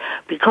think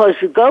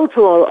because you go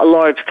to a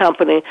large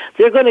company,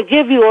 they're going to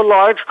give you a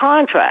large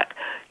contract.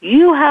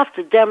 You have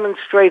to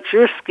demonstrate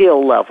your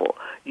skill level,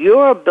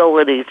 your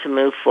ability to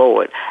move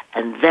forward,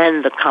 and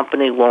then the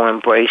company will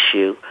embrace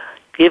you,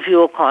 give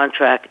you a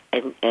contract,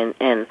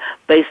 and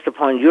based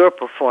upon your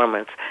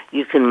performance,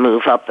 you can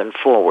move up and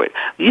forward.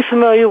 Are you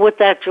familiar with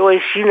that,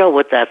 Joyce? You know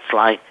what that's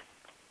like.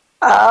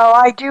 Oh,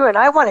 I do, and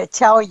I want to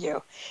tell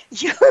you,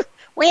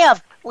 we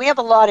have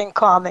a lot in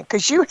common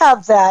because you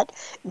have that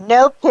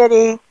no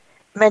pity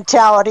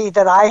mentality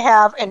that I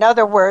have. In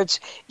other words,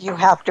 you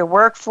have to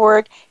work for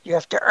it, you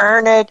have to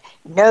earn it,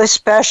 no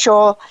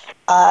special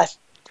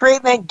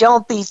treatment.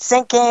 Don't be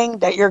thinking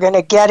that you're going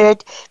to get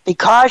it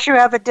because you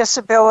have a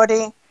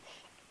disability.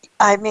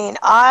 I mean,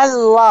 I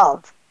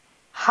love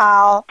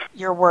how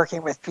you're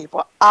working with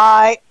people.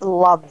 I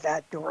love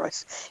that,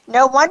 Doris.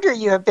 No wonder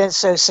you have been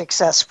so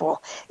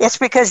successful. It's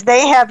because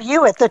they have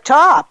you at the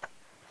top.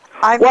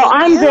 I'm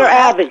their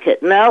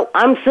advocate. No,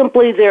 I'm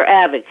simply their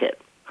advocate.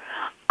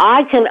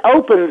 I can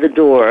open the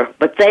door,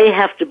 but they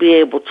have to be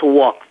able to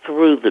walk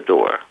through the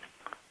door.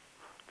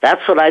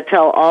 That's what I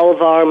tell all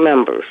of our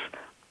members.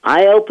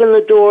 I open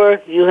the door,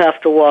 you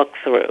have to walk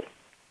through.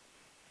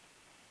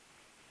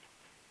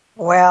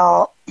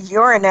 Well,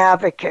 you're an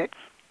advocate,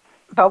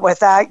 but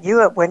without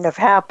you, it wouldn't have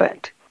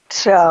happened.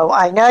 So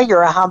I know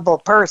you're a humble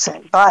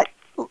person, but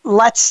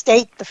let's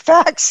state the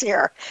facts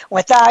here.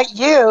 Without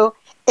you,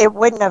 it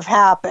wouldn't have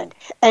happened.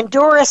 And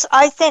Doris,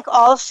 I think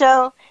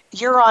also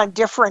you're on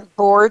different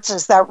boards.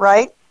 Is that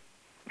right?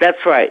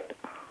 That's right.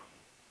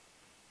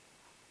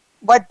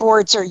 What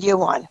boards are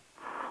you on?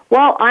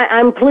 Well,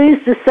 I'm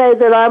pleased to say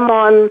that I'm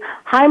on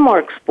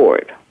Highmark's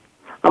board.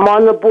 I'm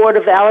on the board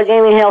of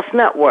Allegheny Health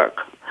Network.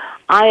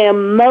 I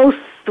am most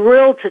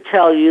thrilled to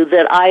tell you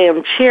that I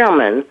am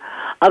chairman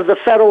of the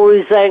Federal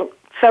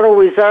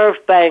Reserve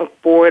Bank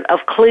Board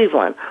of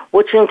Cleveland,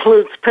 which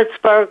includes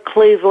Pittsburgh,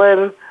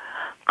 Cleveland,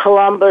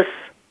 Columbus,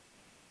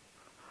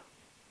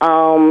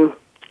 and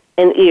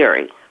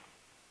Erie.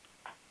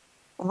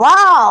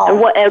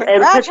 Wow! And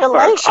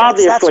Pittsburgh,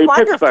 obviously. That's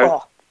wonderful.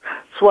 Pittsburgh.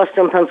 It's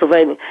Western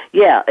Pennsylvania.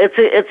 Yeah,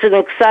 it's an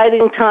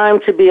exciting time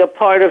to be a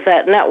part of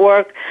that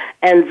network.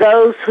 And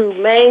those who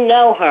may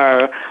know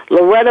her,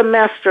 Loretta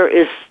Mester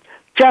is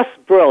just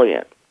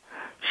brilliant.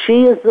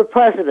 She is the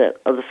president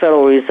of the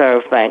Federal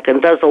Reserve Bank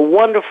and does a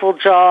wonderful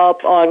job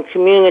on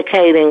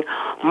communicating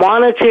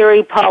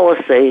monetary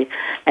policy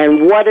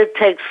and what it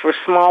takes for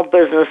small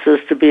businesses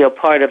to be a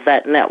part of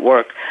that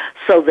network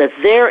so that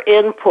their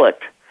input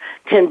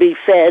can be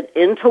fed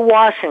into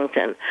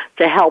Washington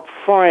to help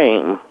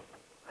frame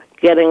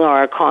getting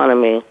our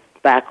economy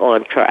back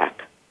on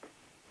track.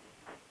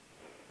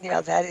 Yeah,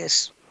 that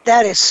is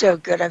so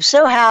good. I'm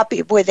so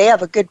happy. Boy, they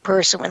have a good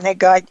person when they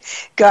got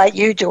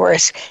you,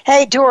 Doris.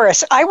 Hey,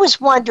 Doris, I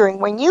was wondering,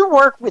 when you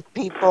work with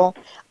people,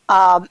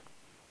 the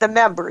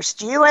members,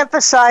 do you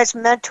emphasize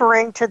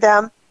mentoring to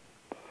them?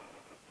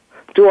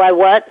 Do I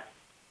what?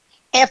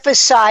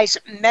 Emphasize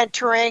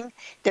mentoring,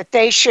 that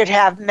they should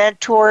have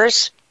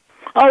mentors?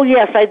 Oh,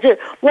 yes, I do.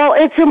 Well,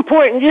 it's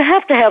important. You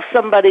have to have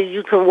somebody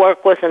you can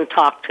work with and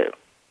talk to.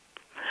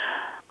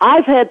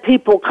 I've had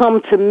people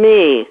come to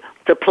me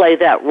to play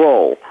that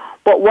role.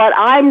 But what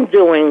I'm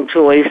doing,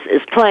 Joyce,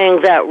 is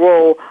playing that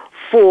role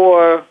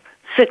for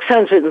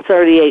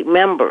 638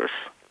 members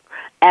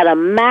at a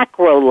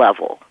macro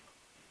level.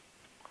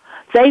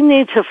 They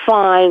need to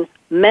find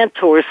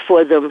mentors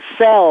for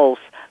themselves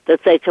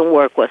that they can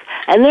work with.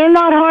 And they're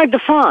not hard to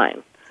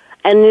find.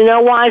 And you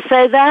know why I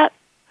say that?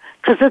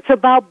 Because it's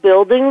about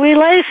building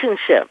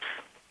relationships.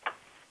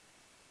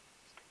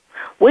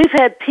 We've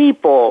had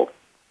people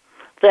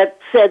that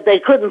said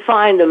they couldn't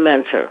find a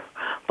mentor,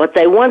 but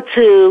they went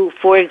to,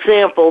 for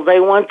example, the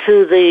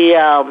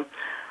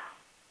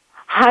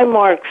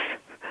Highmark's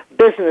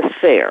business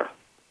fair.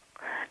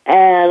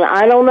 And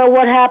I don't know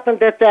what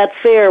happened at that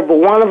fair, but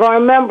one of our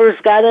members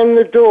got in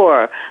the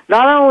door.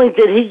 Not only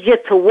did he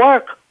get to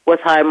work with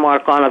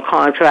Highmark on a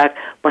contract,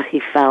 but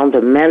he found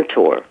a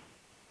mentor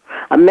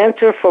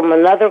from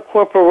another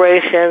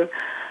corporation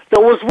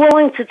that was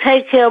willing to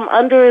take him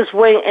under his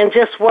wing and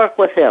just work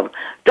with him.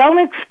 Don't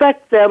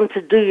expect them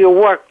to do your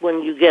work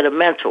when you get a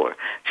mentor.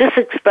 Just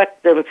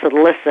expect them to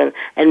listen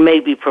and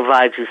maybe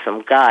provide you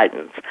some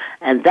guidance.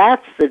 And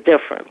that's the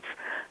difference.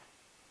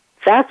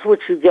 That's what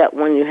you get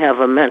when you have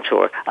a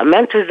mentor. A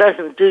mentor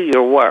doesn't do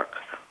your work.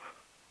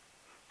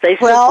 They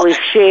simply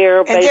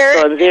share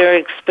based on their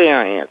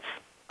experience.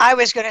 I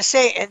was going to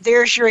say, and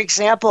there's your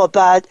example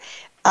about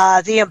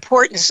the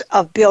importance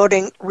of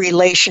building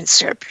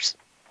relationships.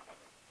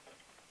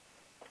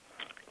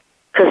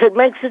 Because it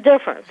makes a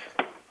difference.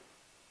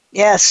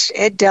 Yes,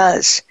 it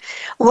does.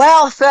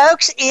 Well,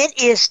 folks, it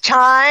is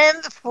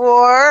time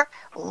for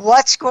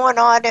what's going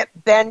on at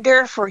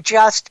Bender for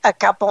just a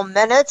couple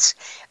minutes.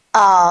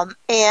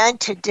 And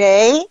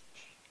today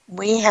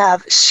we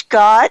have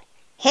Scott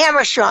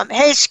Hammerstrom.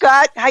 Hey,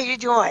 Scott, how you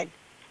doing?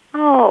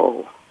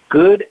 Oh,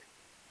 good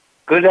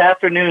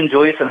afternoon,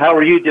 Joyce, and how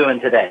are you doing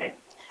today?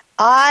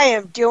 I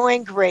am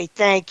doing great,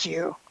 thank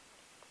you.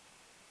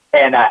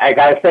 And I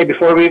got to say,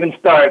 before we even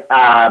start,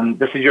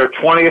 this is your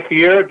 20th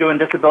year doing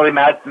Disability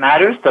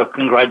Matters, so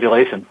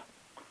congratulations.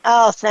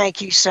 Oh,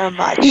 thank you so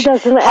much. He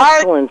does an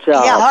excellent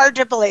job. Yeah, hard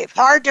to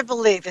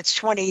believe it's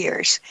 20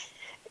 years.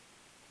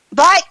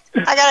 But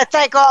I got to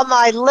thank all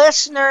my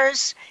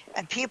listeners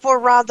and people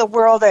around the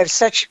world. I have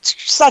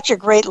such a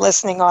great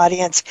listening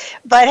audience.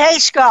 But hey,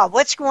 Scott,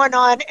 what's going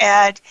on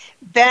at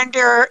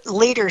Bender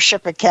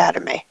Leadership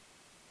Academy?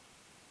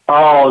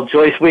 Oh,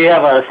 Joyce, we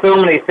have so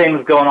many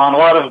things going on, a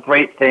lot of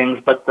great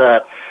things, but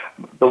the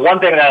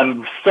one thing that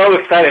I'm so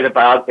excited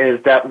about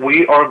is that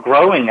we are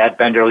growing at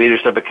Bender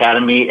Leadership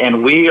Academy,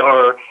 and we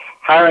are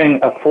hiring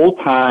a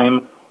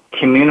full-time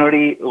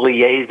community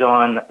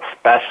liaison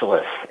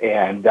specialist.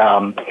 And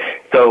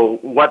so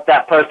what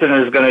that person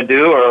is going to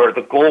do, or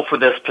the goal for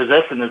this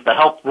position, is to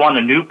help run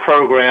a new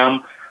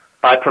program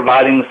by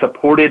providing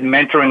supported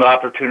mentoring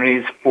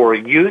opportunities for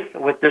youth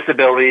with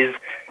disabilities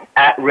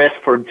at risk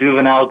for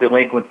juvenile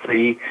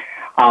delinquency.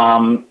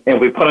 And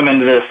we put them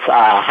into this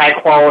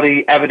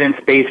high-quality,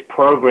 evidence-based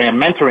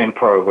program, mentoring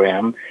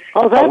program.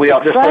 Oh, that's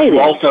exciting. This will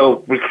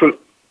also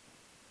recruit.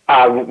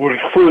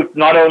 recruit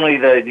not only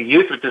the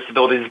youth with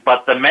disabilities,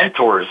 but the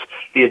mentors,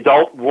 the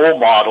adult role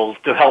models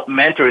to help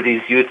mentor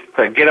these youth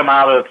to get them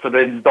out of so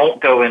they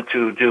don't go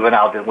into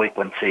juvenile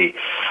delinquency.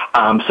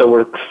 So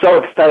we're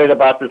so excited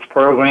about this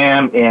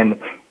program, and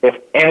if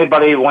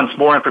anybody wants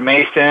more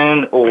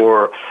information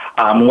or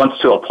wants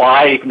to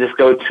apply, you can just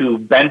go to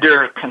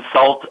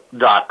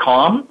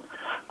benderconsult.com,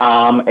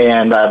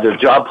 and the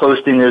job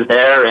posting is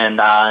there,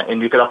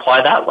 and you can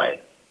apply that way.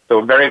 So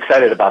we're very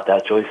excited about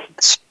that, Joyce.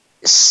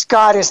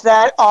 Scott, is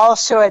that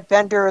also at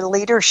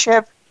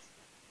benderleadership.org?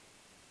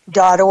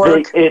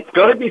 It's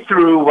going to be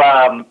through,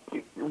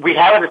 we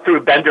have it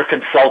through Bender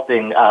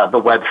Consulting,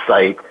 the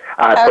website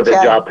for the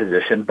job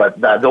position,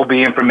 but there'll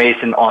be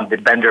information on the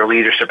Bender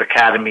Leadership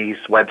Academy's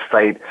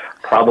website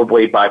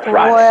probably by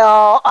Friday.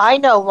 Well, I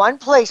know one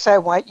place I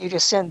want you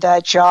to send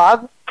that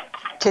job,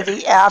 to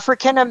the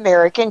African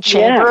American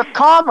Chamber of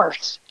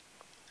Commerce.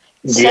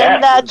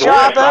 Send that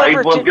job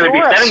over to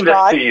Doris,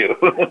 Scott. To you.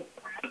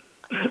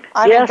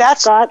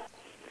 Scott,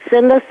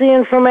 send us the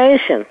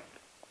information.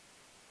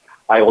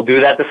 I will do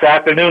that this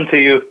afternoon to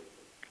you.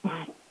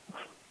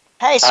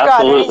 Hey,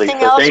 Scott, Absolutely.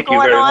 anything else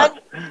going on?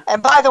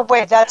 And by the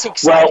way, that's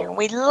exciting. Well,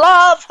 we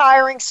love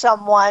hiring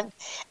someone,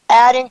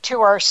 adding to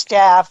our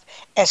staff,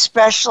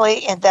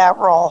 especially in that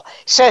role.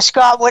 So,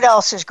 Scott, what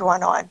else is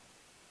going on?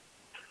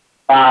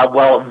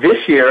 Well,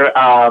 this year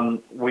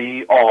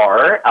we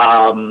are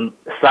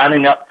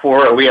signed up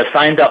for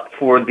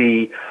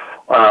the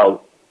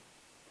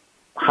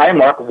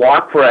Highmark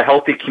Walk for a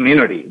Healthy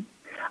Community.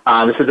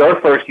 This is our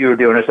first year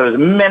doing it, so there's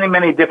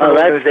many different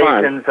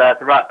organizations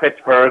throughout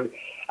Pittsburgh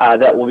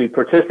that will be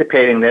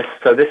participating in this.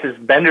 So this is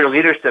Bender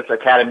Leadership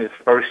Academy's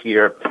first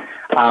year.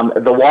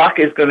 The walk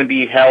is going to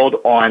be held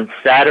on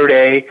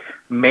Saturday,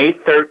 May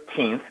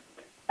 13th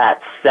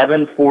at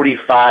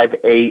 7:45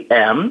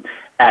 a.m.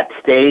 at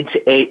Stage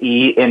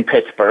AE in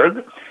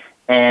Pittsburgh.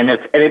 And if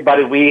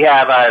anybody, we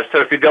have, so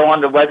if you go on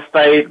the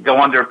website, go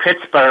under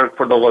Pittsburgh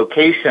for the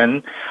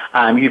location,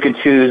 you can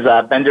choose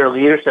Bender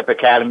Leadership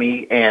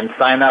Academy and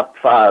sign up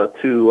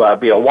to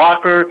be a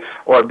walker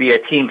or be a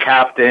team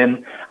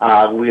captain.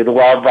 We'd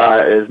love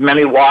as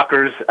many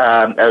walkers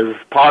as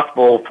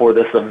possible for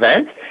this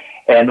event.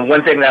 And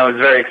one thing that I was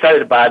very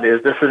excited about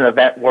is this is an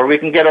event where we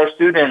can get our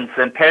students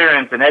and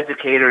parents and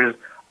educators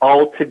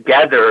all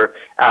together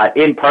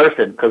in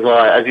person, because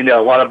as you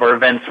know, a lot of our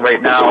events right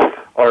now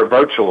are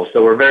virtual.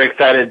 So we're very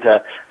excited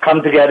to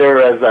come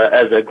together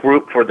as a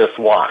group for this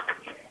walk.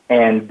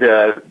 And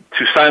to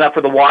sign up for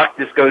the walk,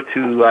 just go to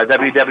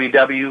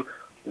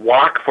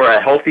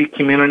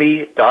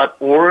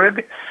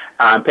www.walkforahealthycommunity.org,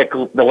 pick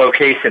the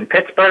location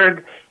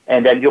Pittsburgh,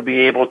 and then you'll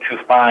be able to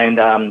find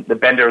the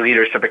Bender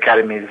Leadership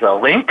Academy's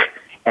link,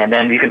 and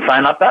then you can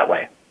sign up that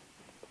way.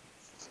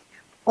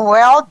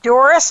 Well,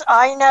 Doris,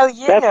 I know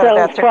you know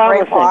that's a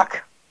great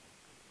walk.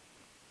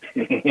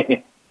 What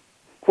did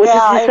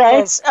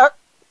you say?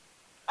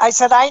 I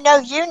said, I know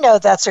you know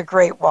that's a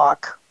great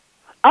walk.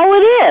 Oh,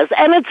 it is,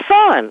 and it's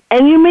fun,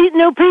 and you meet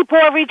new people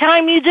every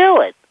time you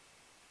do it.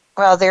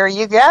 Well, there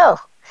you go.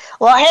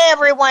 Well, hey,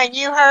 everyone,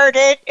 you heard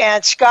it,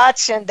 and Scott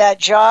sent that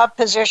job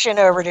position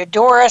over to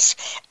Doris,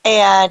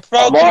 and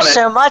thank you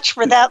so much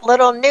for that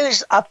little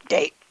news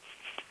update.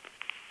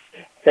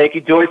 Thank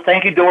you, Joyce.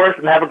 Thank you, Doris,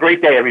 and have a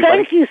great day, everybody.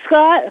 Thank you,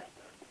 Scott.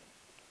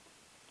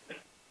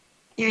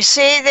 You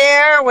see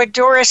there what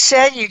Doris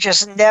said? You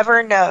just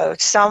never know.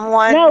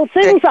 No,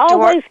 things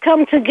always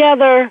come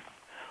together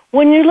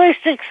when you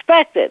least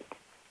expect it.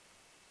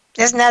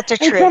 Isn't that the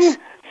truth?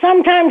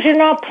 Sometimes you're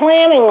not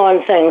planning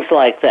on things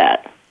like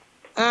that.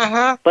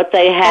 Mm-hmm. But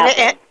they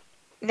happen.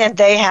 And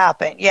they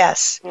happen,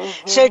 yes.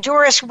 Mm-hmm. So,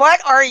 Doris,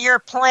 what are your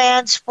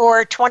plans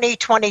for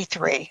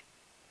 2023?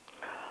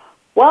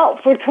 Well,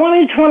 for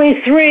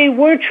 2023,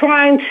 we're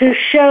trying to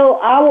show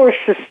our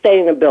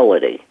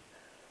sustainability.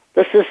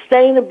 The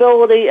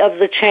sustainability of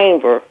the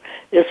Chamber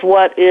is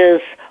what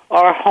is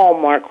our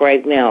hallmark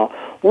right now.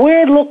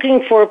 We're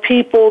looking for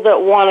people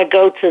that want to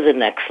go to the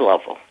next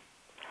level.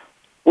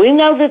 We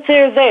know that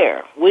they're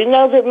there. We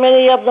know that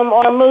many of them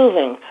are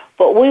moving,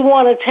 but we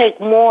want to take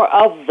more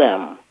of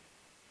them.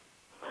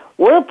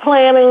 We're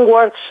planning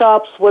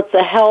workshops with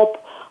the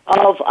help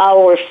of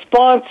our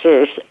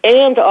sponsors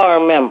and our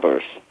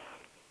members.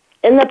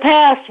 In the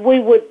past, we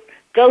would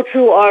go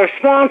to our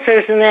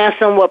sponsors and ask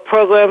them, what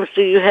programs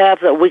do you have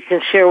that we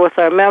can share with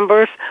our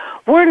members?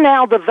 We're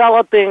now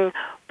developing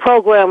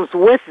programs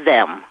with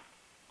them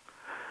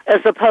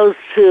as opposed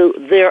to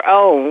their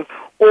own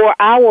or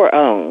our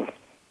own.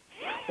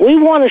 We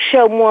want to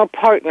show more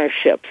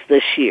partnerships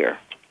this year.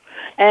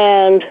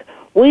 And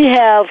we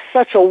have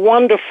such a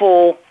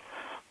wonderful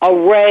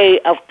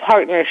array of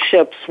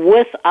partnerships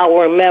with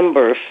our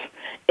members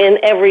in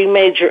every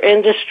major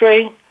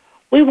industry.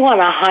 We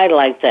want to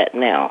highlight that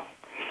now,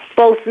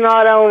 both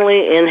not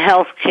only in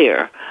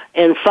healthcare,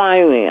 in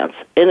finance,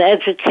 in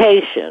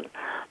education,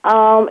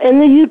 in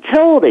the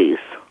utilities.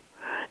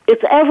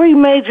 It's every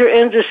major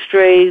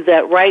industry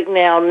that right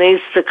now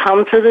needs to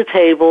come to the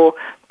table,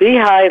 be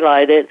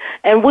highlighted,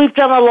 and we've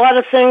done a lot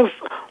of things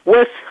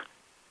with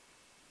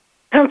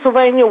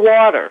Pennsylvania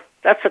Water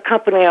That's a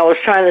company I was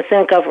trying to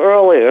think of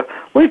earlier.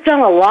 We've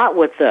done a lot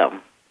with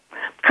them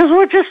because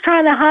we're just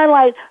trying to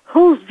highlight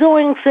who's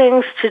doing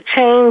things to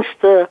change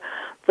the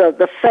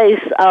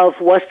face of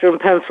Western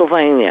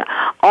Pennsylvania.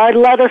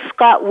 Doris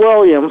Scott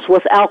Williams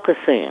with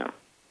Alcosan.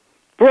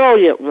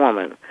 Brilliant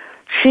woman.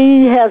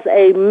 She has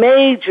a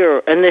major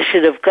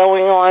initiative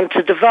going on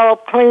to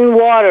develop clean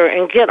water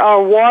and get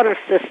our water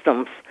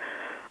systems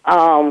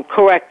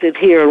corrected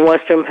here in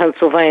Western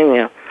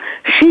Pennsylvania.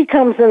 She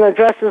comes and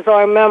addresses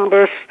our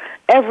members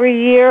every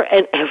year,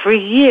 and every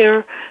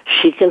year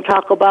she can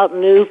talk about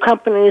new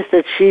companies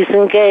that she's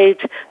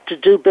engaged to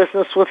do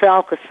business with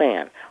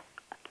Alcosan,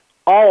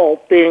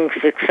 all being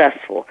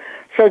successful.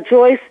 So,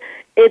 Joyce,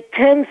 it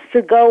tends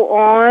to go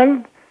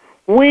on.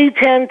 We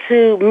tend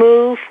to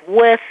move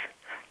with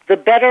the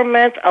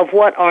betterment of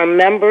what our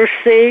members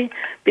see,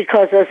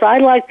 because as I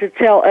like to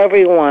tell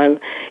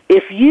everyone,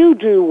 if you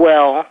do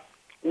well,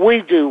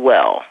 we do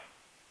well.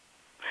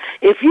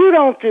 If you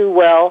don't do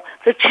well,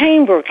 the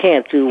chamber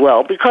can't do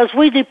well, because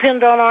we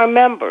depend on our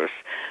members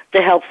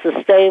to help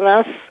sustain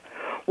us.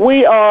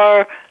 We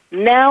are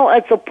now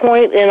at the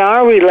point in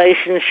our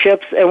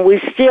relationships, and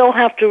we still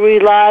have to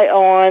rely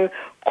on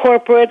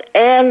corporate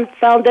and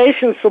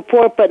foundation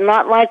support, but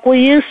not like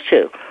we used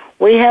to.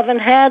 We haven't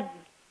had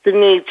the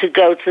need to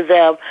go to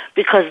them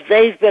because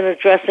they've been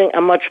addressing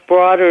a much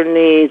broader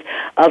need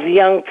of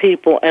young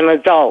people and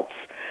adults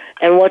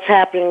and what's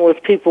happening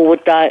with people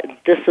with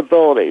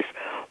disabilities.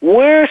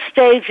 We're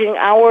staging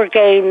our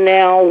game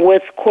now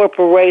with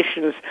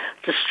corporations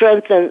to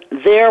strengthen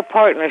their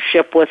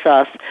partnership with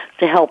us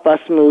to help us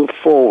move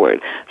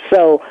forward.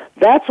 So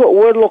that's what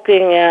we're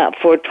looking at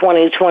for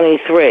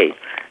 2023,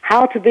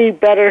 how to be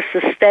better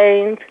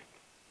sustained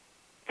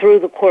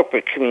through the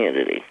corporate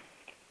community.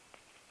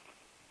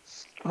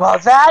 Well,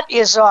 that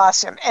is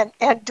awesome.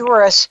 And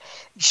Doris,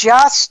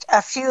 just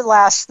a few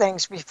last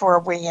things before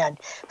we end.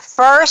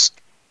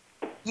 First,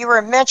 you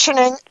were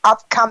mentioning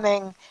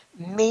upcoming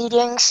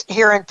meetings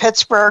here in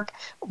Pittsburgh.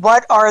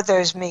 What are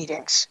those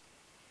meetings?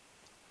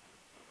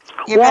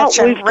 You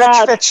mentioned Rich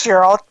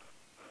Fitzgerald.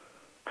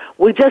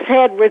 We just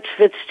had Rich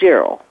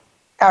Fitzgerald.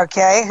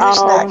 Okay,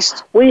 who's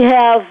next? We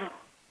have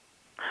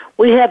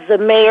the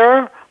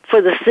mayor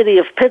for the city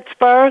of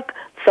Pittsburgh,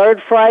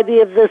 third Friday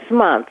of this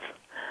month.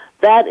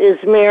 That is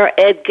Mayor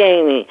Ed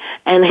Gainey,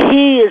 and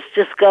he is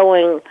just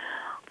going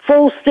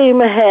full steam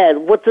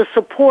ahead with the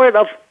support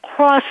of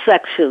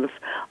cross-sections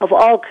of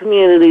all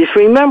communities.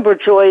 Remember,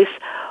 Joyce,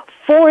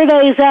 4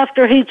 days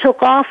after he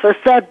took office,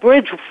 that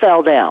bridge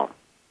fell down.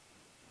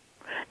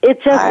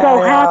 It just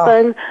so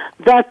happened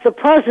that the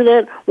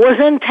president was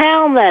in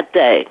town that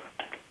day.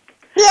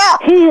 Yeah,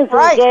 he is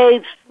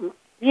engaged.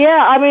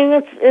 Yeah, I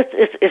mean,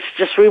 it's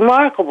just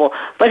remarkable.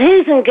 But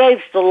he's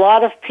engaged a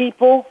lot of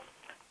people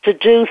to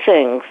do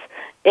things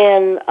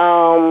in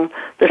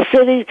the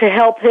city to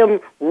help him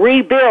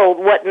rebuild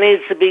what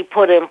needs to be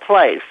put in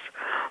place.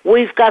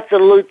 We've got the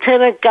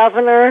lieutenant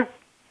governor,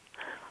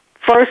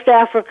 first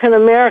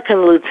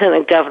African-American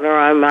lieutenant governor,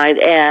 I might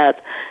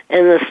add,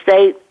 in the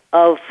state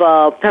of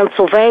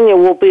Pennsylvania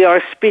will be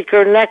our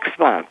speaker next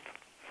month.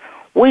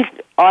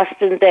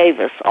 Austin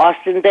Davis.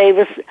 Austin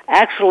Davis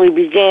actually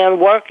began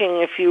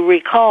working, if you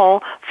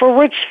recall, for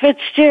Rich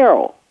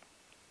Fitzgerald.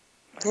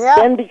 Yeah.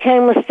 Then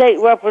became a state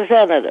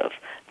representative.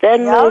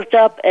 Then moved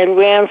up and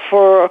ran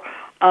for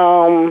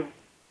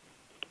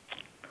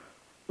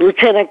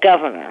lieutenant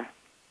governor.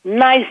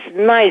 Nice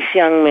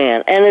young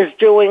man, and is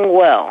doing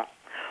well.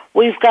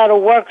 We've got a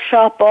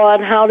workshop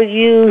on how to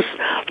use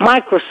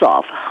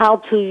Microsoft, how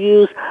to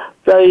use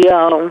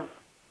the,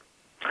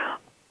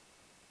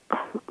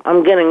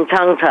 I'm getting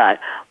tongue-tied,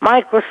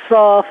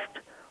 Microsoft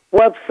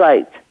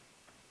website,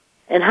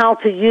 and how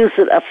to use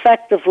it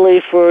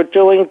effectively for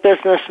doing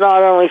business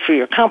not only for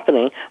your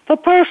company,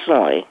 but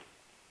personally.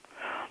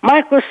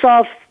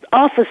 Microsoft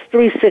Office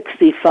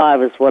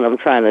 365 is what I'm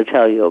trying to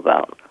tell you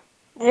about.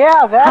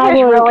 Yeah, that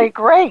is really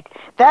great.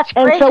 That's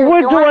great. And so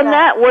we're doing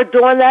that. We're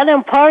doing that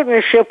in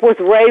partnership with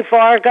Ray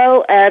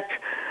Vargo at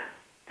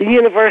the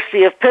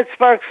University of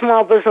Pittsburgh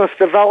Small Business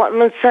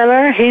Development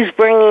Center. He's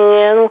bringing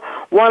in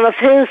one of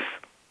his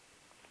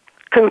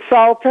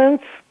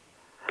consultants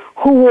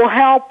who will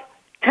help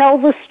tell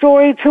the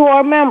story to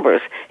our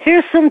members.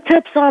 Here's some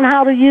tips on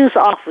how to use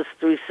Office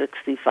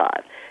 365.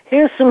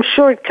 Here's some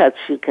shortcuts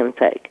you can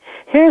take.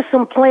 Here's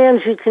some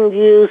plans you can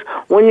use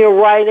when you're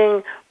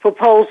writing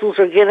proposals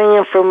or getting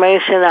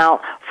information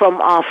out from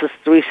Office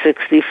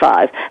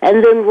 365.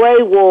 And then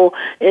Ray will,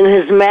 in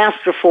his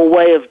masterful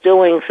way of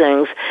doing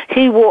things,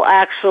 he will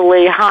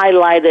actually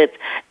highlight it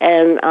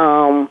and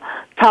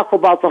talk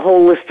about the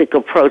holistic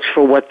approach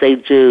for what they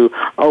do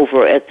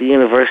over at the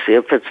University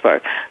of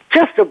Pittsburgh.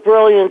 Just a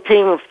brilliant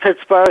team of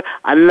Pittsburgh,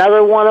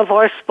 another one of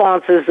our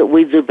sponsors that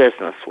we do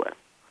business with.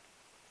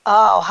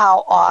 Oh,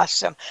 how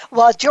awesome.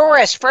 Well,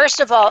 Doris,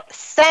 first of all,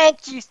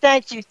 thank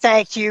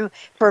you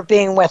for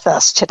being with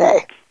us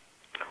today.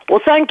 Well,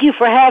 thank you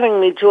for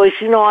having me, Joyce.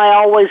 You know, I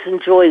always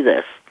enjoy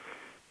this.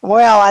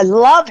 Well, I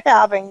love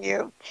having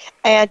you.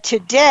 And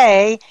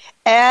today,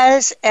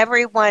 as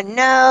everyone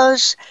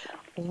knows,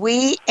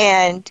 we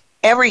end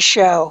every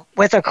show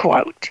with a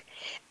quote.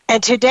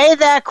 And today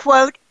that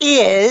quote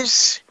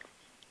is,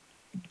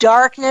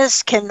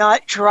 darkness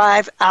cannot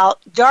drive out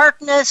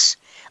darkness.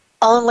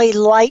 Only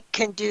light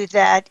can do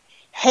that.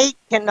 Hate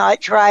cannot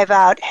drive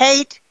out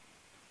hate.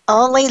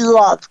 Only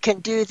love can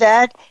do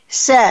that,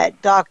 said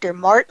Dr.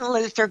 Martin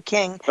Luther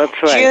King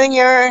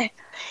Jr.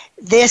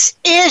 This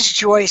is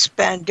Joyce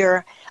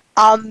Bender,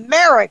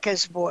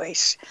 America's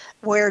Voice,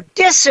 where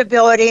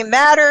disability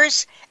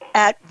matters,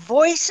 at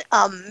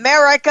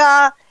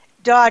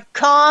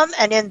voiceamerica.com.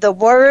 And in the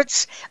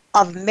words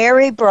of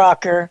Mary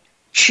Brocker,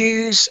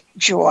 choose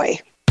joy.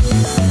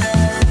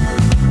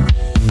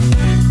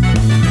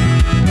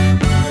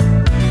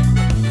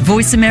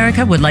 Voice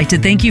America would like to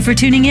thank you for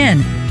tuning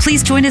in.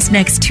 Please join us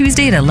next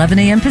Tuesday at 11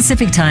 a.m.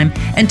 Pacific Time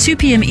and 2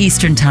 p.m.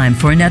 Eastern Time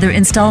for another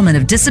installment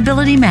of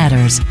Disability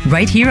Matters,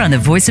 right here on the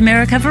Voice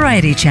America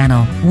Variety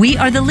Channel. We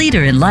are the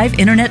leader in live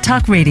Internet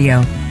talk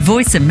radio.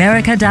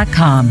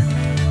 VoiceAmerica.com.